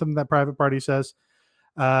 which is something that Private Party says.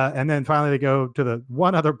 And then finally they go to the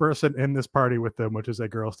one other person in this party with them, which is a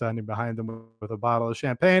girl standing behind them with a bottle of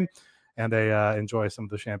champagne, and they enjoy some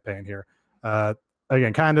of the champagne here.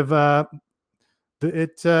 Again, kind of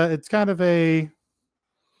it's kind of a,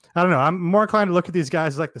 I don't know. I'm more inclined to look at these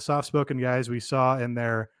guys like the soft-spoken guys we saw in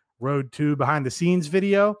their Road to behind the scenes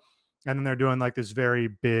video. And then they're doing like this very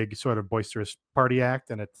big sort of boisterous party act,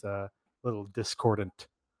 and it's a little discordant.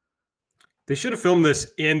 They should have filmed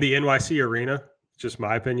this in the NYC arena. Just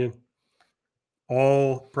my opinion.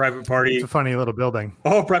 All private party. It's a funny little building.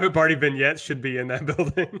 All private party vignettes should be in that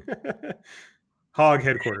building. Hog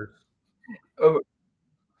headquarters. Oh,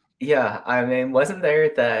 yeah, I mean, wasn't there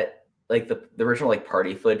that like the original like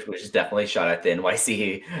party footage, which is definitely shot at the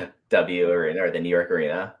NYCW arena or the New York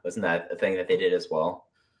arena? Wasn't that a thing that they did as well?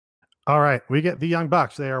 All right, we get the Young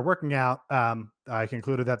Bucks. They are working out. I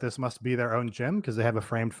concluded that this must be their own gym because they have a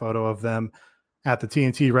framed photo of them at the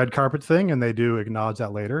TNT red carpet thing, and they do acknowledge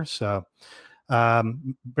that later. So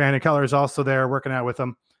Brandon Keller is also there working out with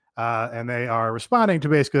them. And they are responding to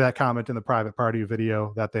basically that comment in the private party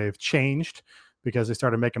video that they've changed because they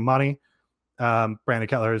started making money. Brandon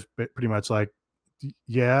Keller is pretty much like,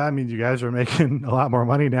 yeah, I mean, you guys are making a lot more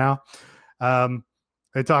money now.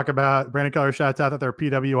 They talk about, Brandon Keller shouts out that their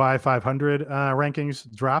PWI 500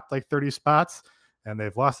 rankings dropped like 30 spots and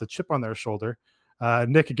they've lost a chip on their shoulder.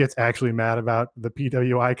 Nick gets actually mad about the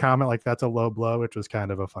PWI comment, like that's a low blow, which was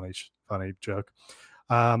kind of a funny joke.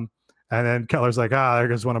 And then Keller's like, there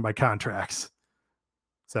goes one of my contracts.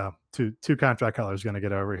 So two contract Keller's going to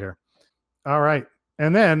get over here. All right.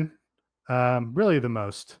 And then really the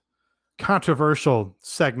most controversial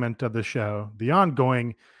segment of the show, the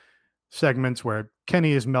ongoing segments where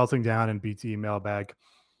Kenny is melting down in BT mailbag,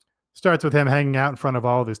 starts with him hanging out in front of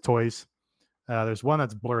all of his toys. There's one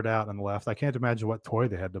that's blurred out on the left. I can't imagine what toy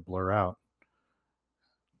they had to blur out.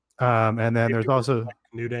 And then maybe there's also like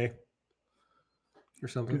New Day or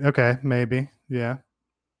something. Okay, maybe. Yeah.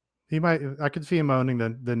 I could see him owning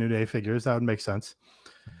the New Day figures. That would make sense.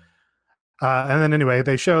 And then anyway,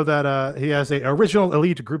 they show that he has a original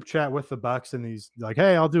Elite group chat with the Bucks, and he's like,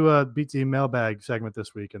 hey, I'll do a BT mailbag segment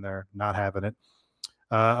this week, and they're not having it.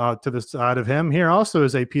 To the side of him here also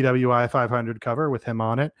is a PWI 500 cover with him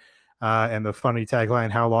on it. And the funny tagline,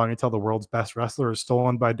 how long until the world's best wrestler is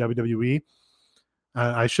stolen by WWE?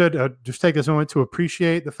 I should just take this moment to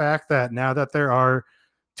appreciate the fact that now that there are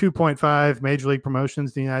 2.5 major league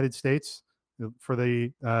promotions in the United States for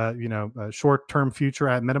the short-term future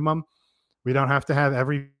at minimum, we don't have to have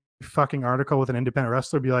every fucking article with an independent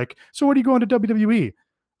wrestler be like, so when are you going to WWE?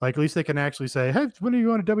 Like, at least they can actually say, hey, when are you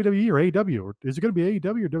going to WWE or AEW? Or is it going to be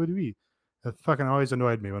AEW or WWE? That fucking always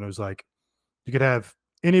annoyed me when it was like, you could have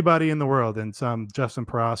anybody in the world and some Justin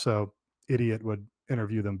Parasso idiot would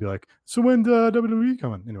interview them and be like, so when's WWE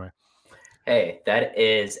coming? Anyway. Hey, that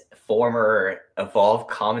is former Evolve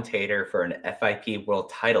commentator for an FIP world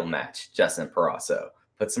title match, Justin Parasso.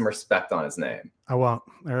 Put some respect on his name. I won't.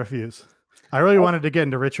 I refuse. I really wanted to get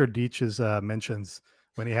into Richard Deitch's mentions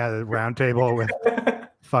when he had a roundtable with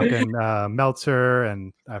fucking Meltzer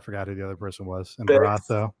and I forgot who the other person was, and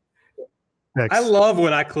Parasso. I love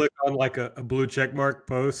when I click on like a blue check mark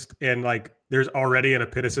post and like there's already an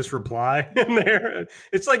Epictetus reply in there.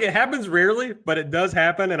 It's like it happens rarely, but it does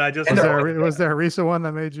happen. And I just was there a recent one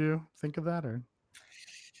that made you think of that, or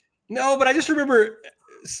no? But I just remember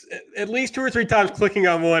at least 2 or 3 times clicking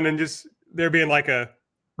on one and just there being like a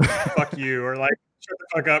fuck you or like shut the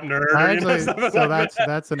fuck up, nerd. Actually, so like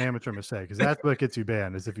that's an amateur mistake because that's what gets you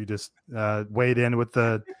banned is if you just wade in with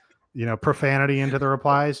the profanity into the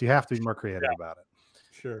replies. You have to be more creative about it.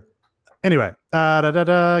 Sure. Anyway,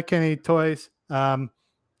 Kenny Toys.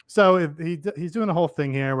 So he's doing a whole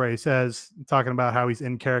thing here where he says, talking about how he's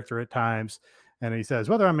in character at times. And he says,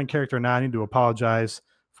 whether I'm in character or not, I need to apologize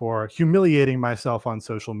for humiliating myself on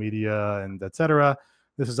social media and etc.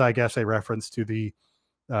 This is, I guess, a reference to the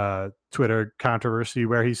Twitter controversy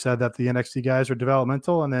where he said that the NXT guys are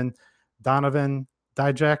developmental and then Donovan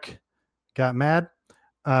Dijak got mad.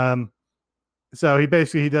 So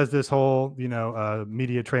he does this whole,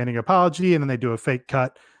 media training apology, and then they do a fake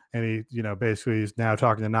cut, and he, basically is now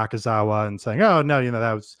talking to Nakazawa and saying, oh no,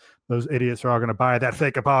 those idiots are all going to buy that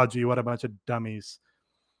fake apology. What a bunch of dummies.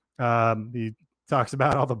 He talks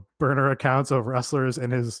about all the burner accounts of wrestlers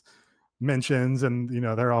in his mentions, and,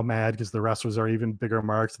 they're all mad because the wrestlers are even bigger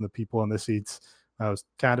marks than the people in the seats. That was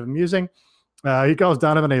kind of amusing. He calls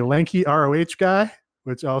Donovan a lanky ROH guy,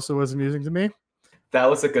 which also was amusing to me. That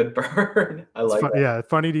was a good burn. I like that. Yeah,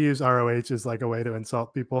 funny to use ROH as like a way to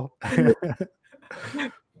insult people. And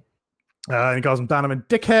he calls him Donovan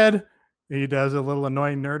Dickhead. He does a little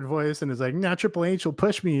annoying nerd voice and is like, now Triple H will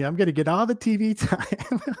push me. I'm going to get all the TV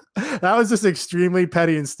time. That was just extremely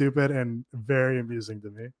petty and stupid and very amusing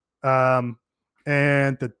to me. And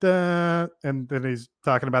then he's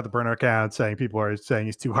talking about the burner account, saying people are saying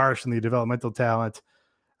he's too harsh on the developmental talent.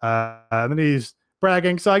 And then he's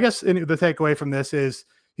bragging. So I guess the takeaway from this is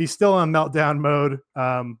he's still in meltdown mode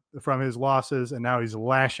from his losses, and now he's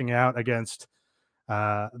lashing out against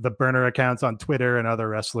the burner accounts on Twitter and other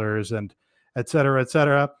wrestlers and et cetera, et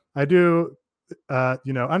cetera. I do,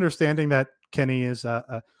 understanding that Kenny is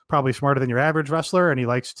probably smarter than your average wrestler, and he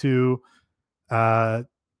likes to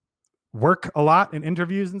work a lot in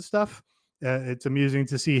interviews and stuff. It's amusing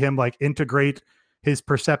to see him like integrate his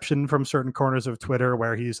perception from certain corners of Twitter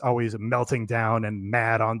where he's always melting down and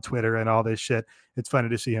mad on Twitter and all this shit. It's funny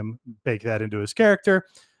to see him bake that into his character.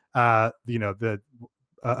 Other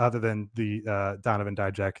than the Donovan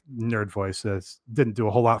Dijak nerd voice, didn't do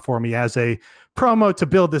a whole lot for me as a promo to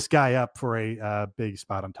build this guy up for a big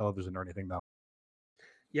spot on television or anything, though.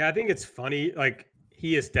 Yeah, I think it's funny. Like,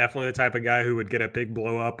 he is definitely the type of guy who would get a big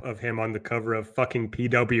blow up of him on the cover of fucking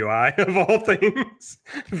PWI of all things.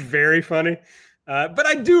 Very funny. But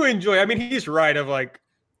I do enjoy. I mean, he's right. Of like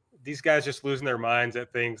these guys just losing their minds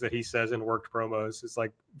at things that he says in worked promos. It's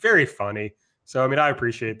like very funny. So I mean, I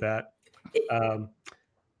appreciate that.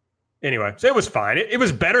 Anyway, so it was fine. It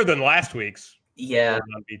was better than last week's. Yeah.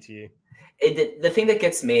 On BTE. The thing that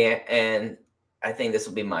gets me, and I think this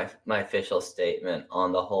will be my official statement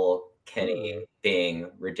on the whole Kenny being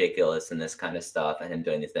ridiculous and this kind of stuff and him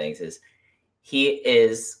doing these things, is he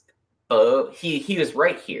was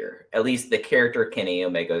right here. At least the character Kenny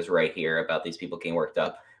Omega is right here about these people getting worked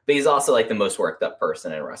up. But he's also like the most worked up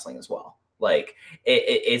person in wrestling as well. Like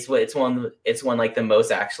it's when like the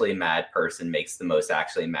most actually mad person makes the most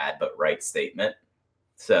actually mad but right statement.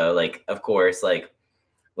 So like, of course, like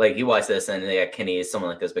you watch this and yeah, Kenny is someone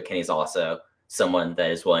like this, but Kenny's also someone that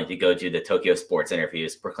is willing to go do the Tokyo Sports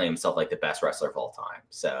interviews, proclaim himself like the best wrestler of all time.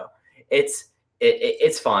 So it's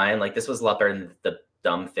fine. Like this was a lot better than the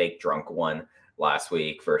dumb fake drunk one last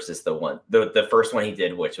week versus the first one he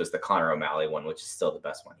did, which was the Conor O'Malley one, which is still the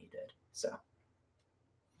best one he did. So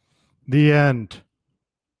the end.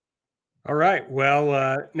 All right.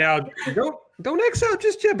 Well, now don't X out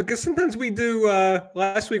just yet, because sometimes we do.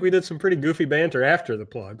 Last week we did some pretty goofy banter after the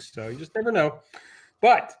plugs, so you just never know.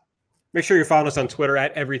 But make sure you're following us on Twitter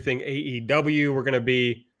at Everything AEW. We're going to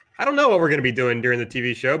be, I don't know what we're going to be doing during the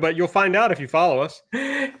TV show, but you'll find out if you follow us.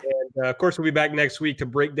 And of course, we'll be back next week to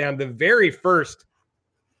break down the very first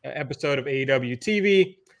episode of AEW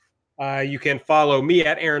TV. You can follow me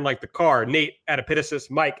at Aaron Like the Car, Nate at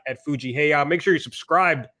Epitasis, Mike at Fuji Heya. Make sure you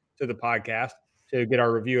subscribe to the podcast to get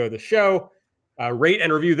our review of the show. Rate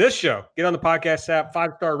and review this show. Get on the podcast app,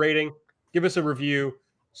 5-star rating, give us a review,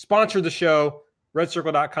 sponsor the show,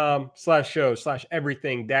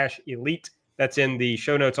 redcircle.com/show/everything-elite. That's in the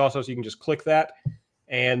show notes also, so you can just click that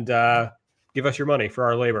and give us your money for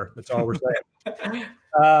our labor. That's all we're saying.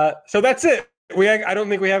 So that's it. I don't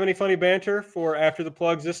think we have any funny banter for after the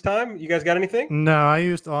plugs this time. You guys got anything? No, I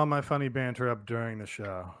used all my funny banter up during the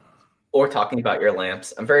show. Or talking about your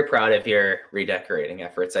lamps. I'm very proud of your redecorating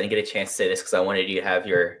efforts. I didn't get a chance to say this because I wanted you to have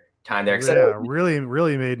your time there. Yeah,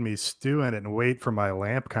 really made me stew in it and wait for my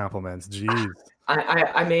lamp compliments. Jeez.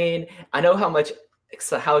 I mean, I know how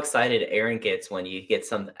excited Aaron gets when you get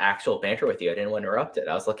some actual banter with you. I didn't want to interrupt it.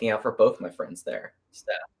 I was looking out for both my friends there.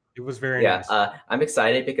 So it was very nice. I'm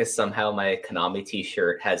excited because somehow my Konami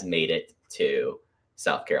t-shirt has made it to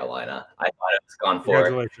South Carolina. I thought it was gone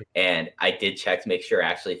for, and I did check to make sure it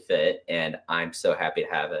actually fit, and I'm so happy to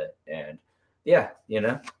have it. And yeah,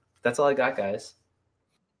 that's all I got, guys.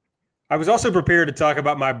 I was also prepared to talk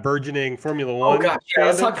about my burgeoning Formula One. Oh gosh, yeah,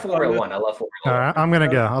 let's talk Formula One. I love Formula One. All right, I'm gonna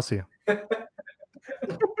go. I'll see you.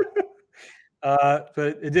 But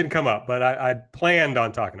it didn't come up. But I planned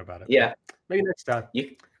on talking about it. Yeah, maybe next time.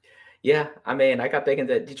 Yeah, I mean, I got big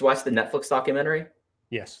into. Did you watch the Netflix documentary?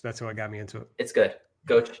 Yes, that's what got me into it. It's good.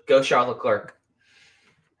 Go Charlotte Clark.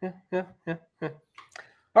 Yeah.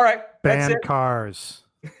 All right. Ban cars.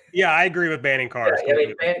 Yeah, I agree with banning cars. Yeah, I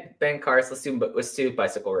mean, ban cars. Let's do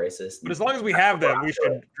bicycle races. But as long as we have them, we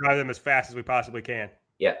should drive them as fast as we possibly can.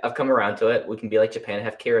 Yeah, I've come around to it. We can be like Japan and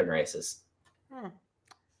have Keirin races.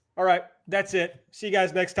 All right, that's it. See you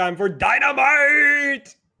guys next time for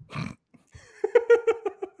Dynamite.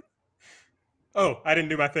 Oh, I didn't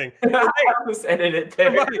do my thing. I just edited it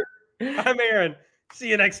there. I'm Aaron. See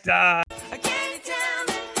you next time.